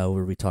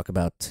 where we talk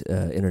about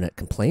internet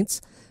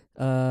complaints.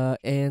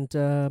 And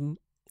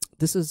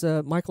this is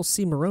Michael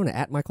C. Morona,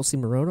 at Michael C.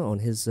 Morona on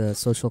his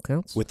social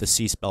accounts. With the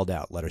C spelled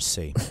out, letter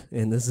C.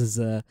 And this is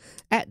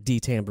at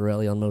D.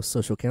 Tamborelli on most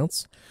social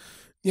accounts.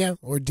 Yeah,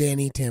 or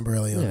Danny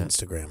Tamborelli on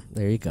Instagram.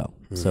 There you go.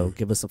 Mm-hmm. So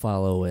give us a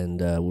follow,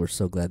 and we're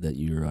so glad that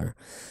you are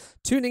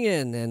tuning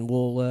in, and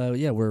we'll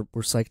we're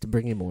psyched to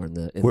bring you more in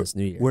this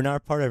new year. We're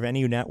not part of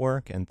any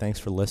network, and thanks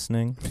for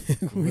listening.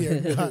 We are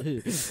not.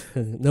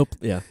 Nope.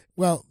 Yeah.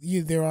 Well,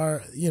 there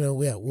are,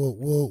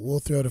 we'll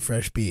throw to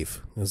Fresh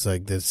Beef. It's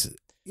like this.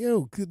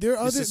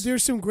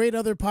 There's some great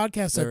other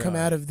podcasts that come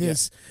out of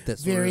this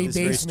very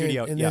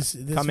basement in this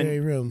very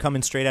room.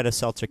 Coming straight out of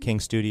Seltzer King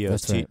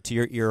Studios to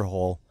your ear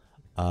hole.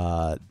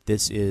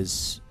 This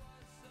is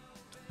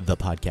the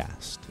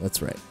podcast.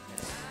 That's right.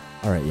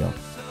 All right, y'all.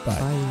 Bye.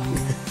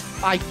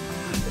 Bye.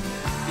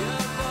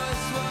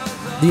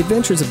 The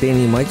Adventures of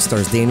Danny and Mike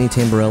stars Danny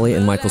Tamborelli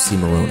and Michael C.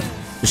 Morona.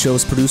 The show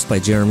is produced by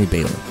Jeremy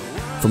Balin.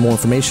 For more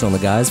information on the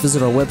guys,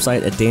 visit our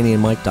website at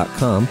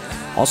DannyandMike.com.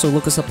 Also,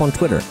 look us up on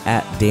Twitter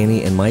at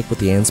Danny and Mike with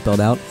the and spelled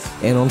out,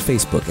 and on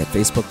Facebook at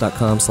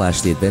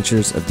Facebook.com/The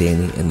Adventures of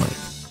Danny and Mike.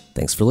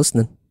 Thanks for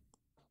listening.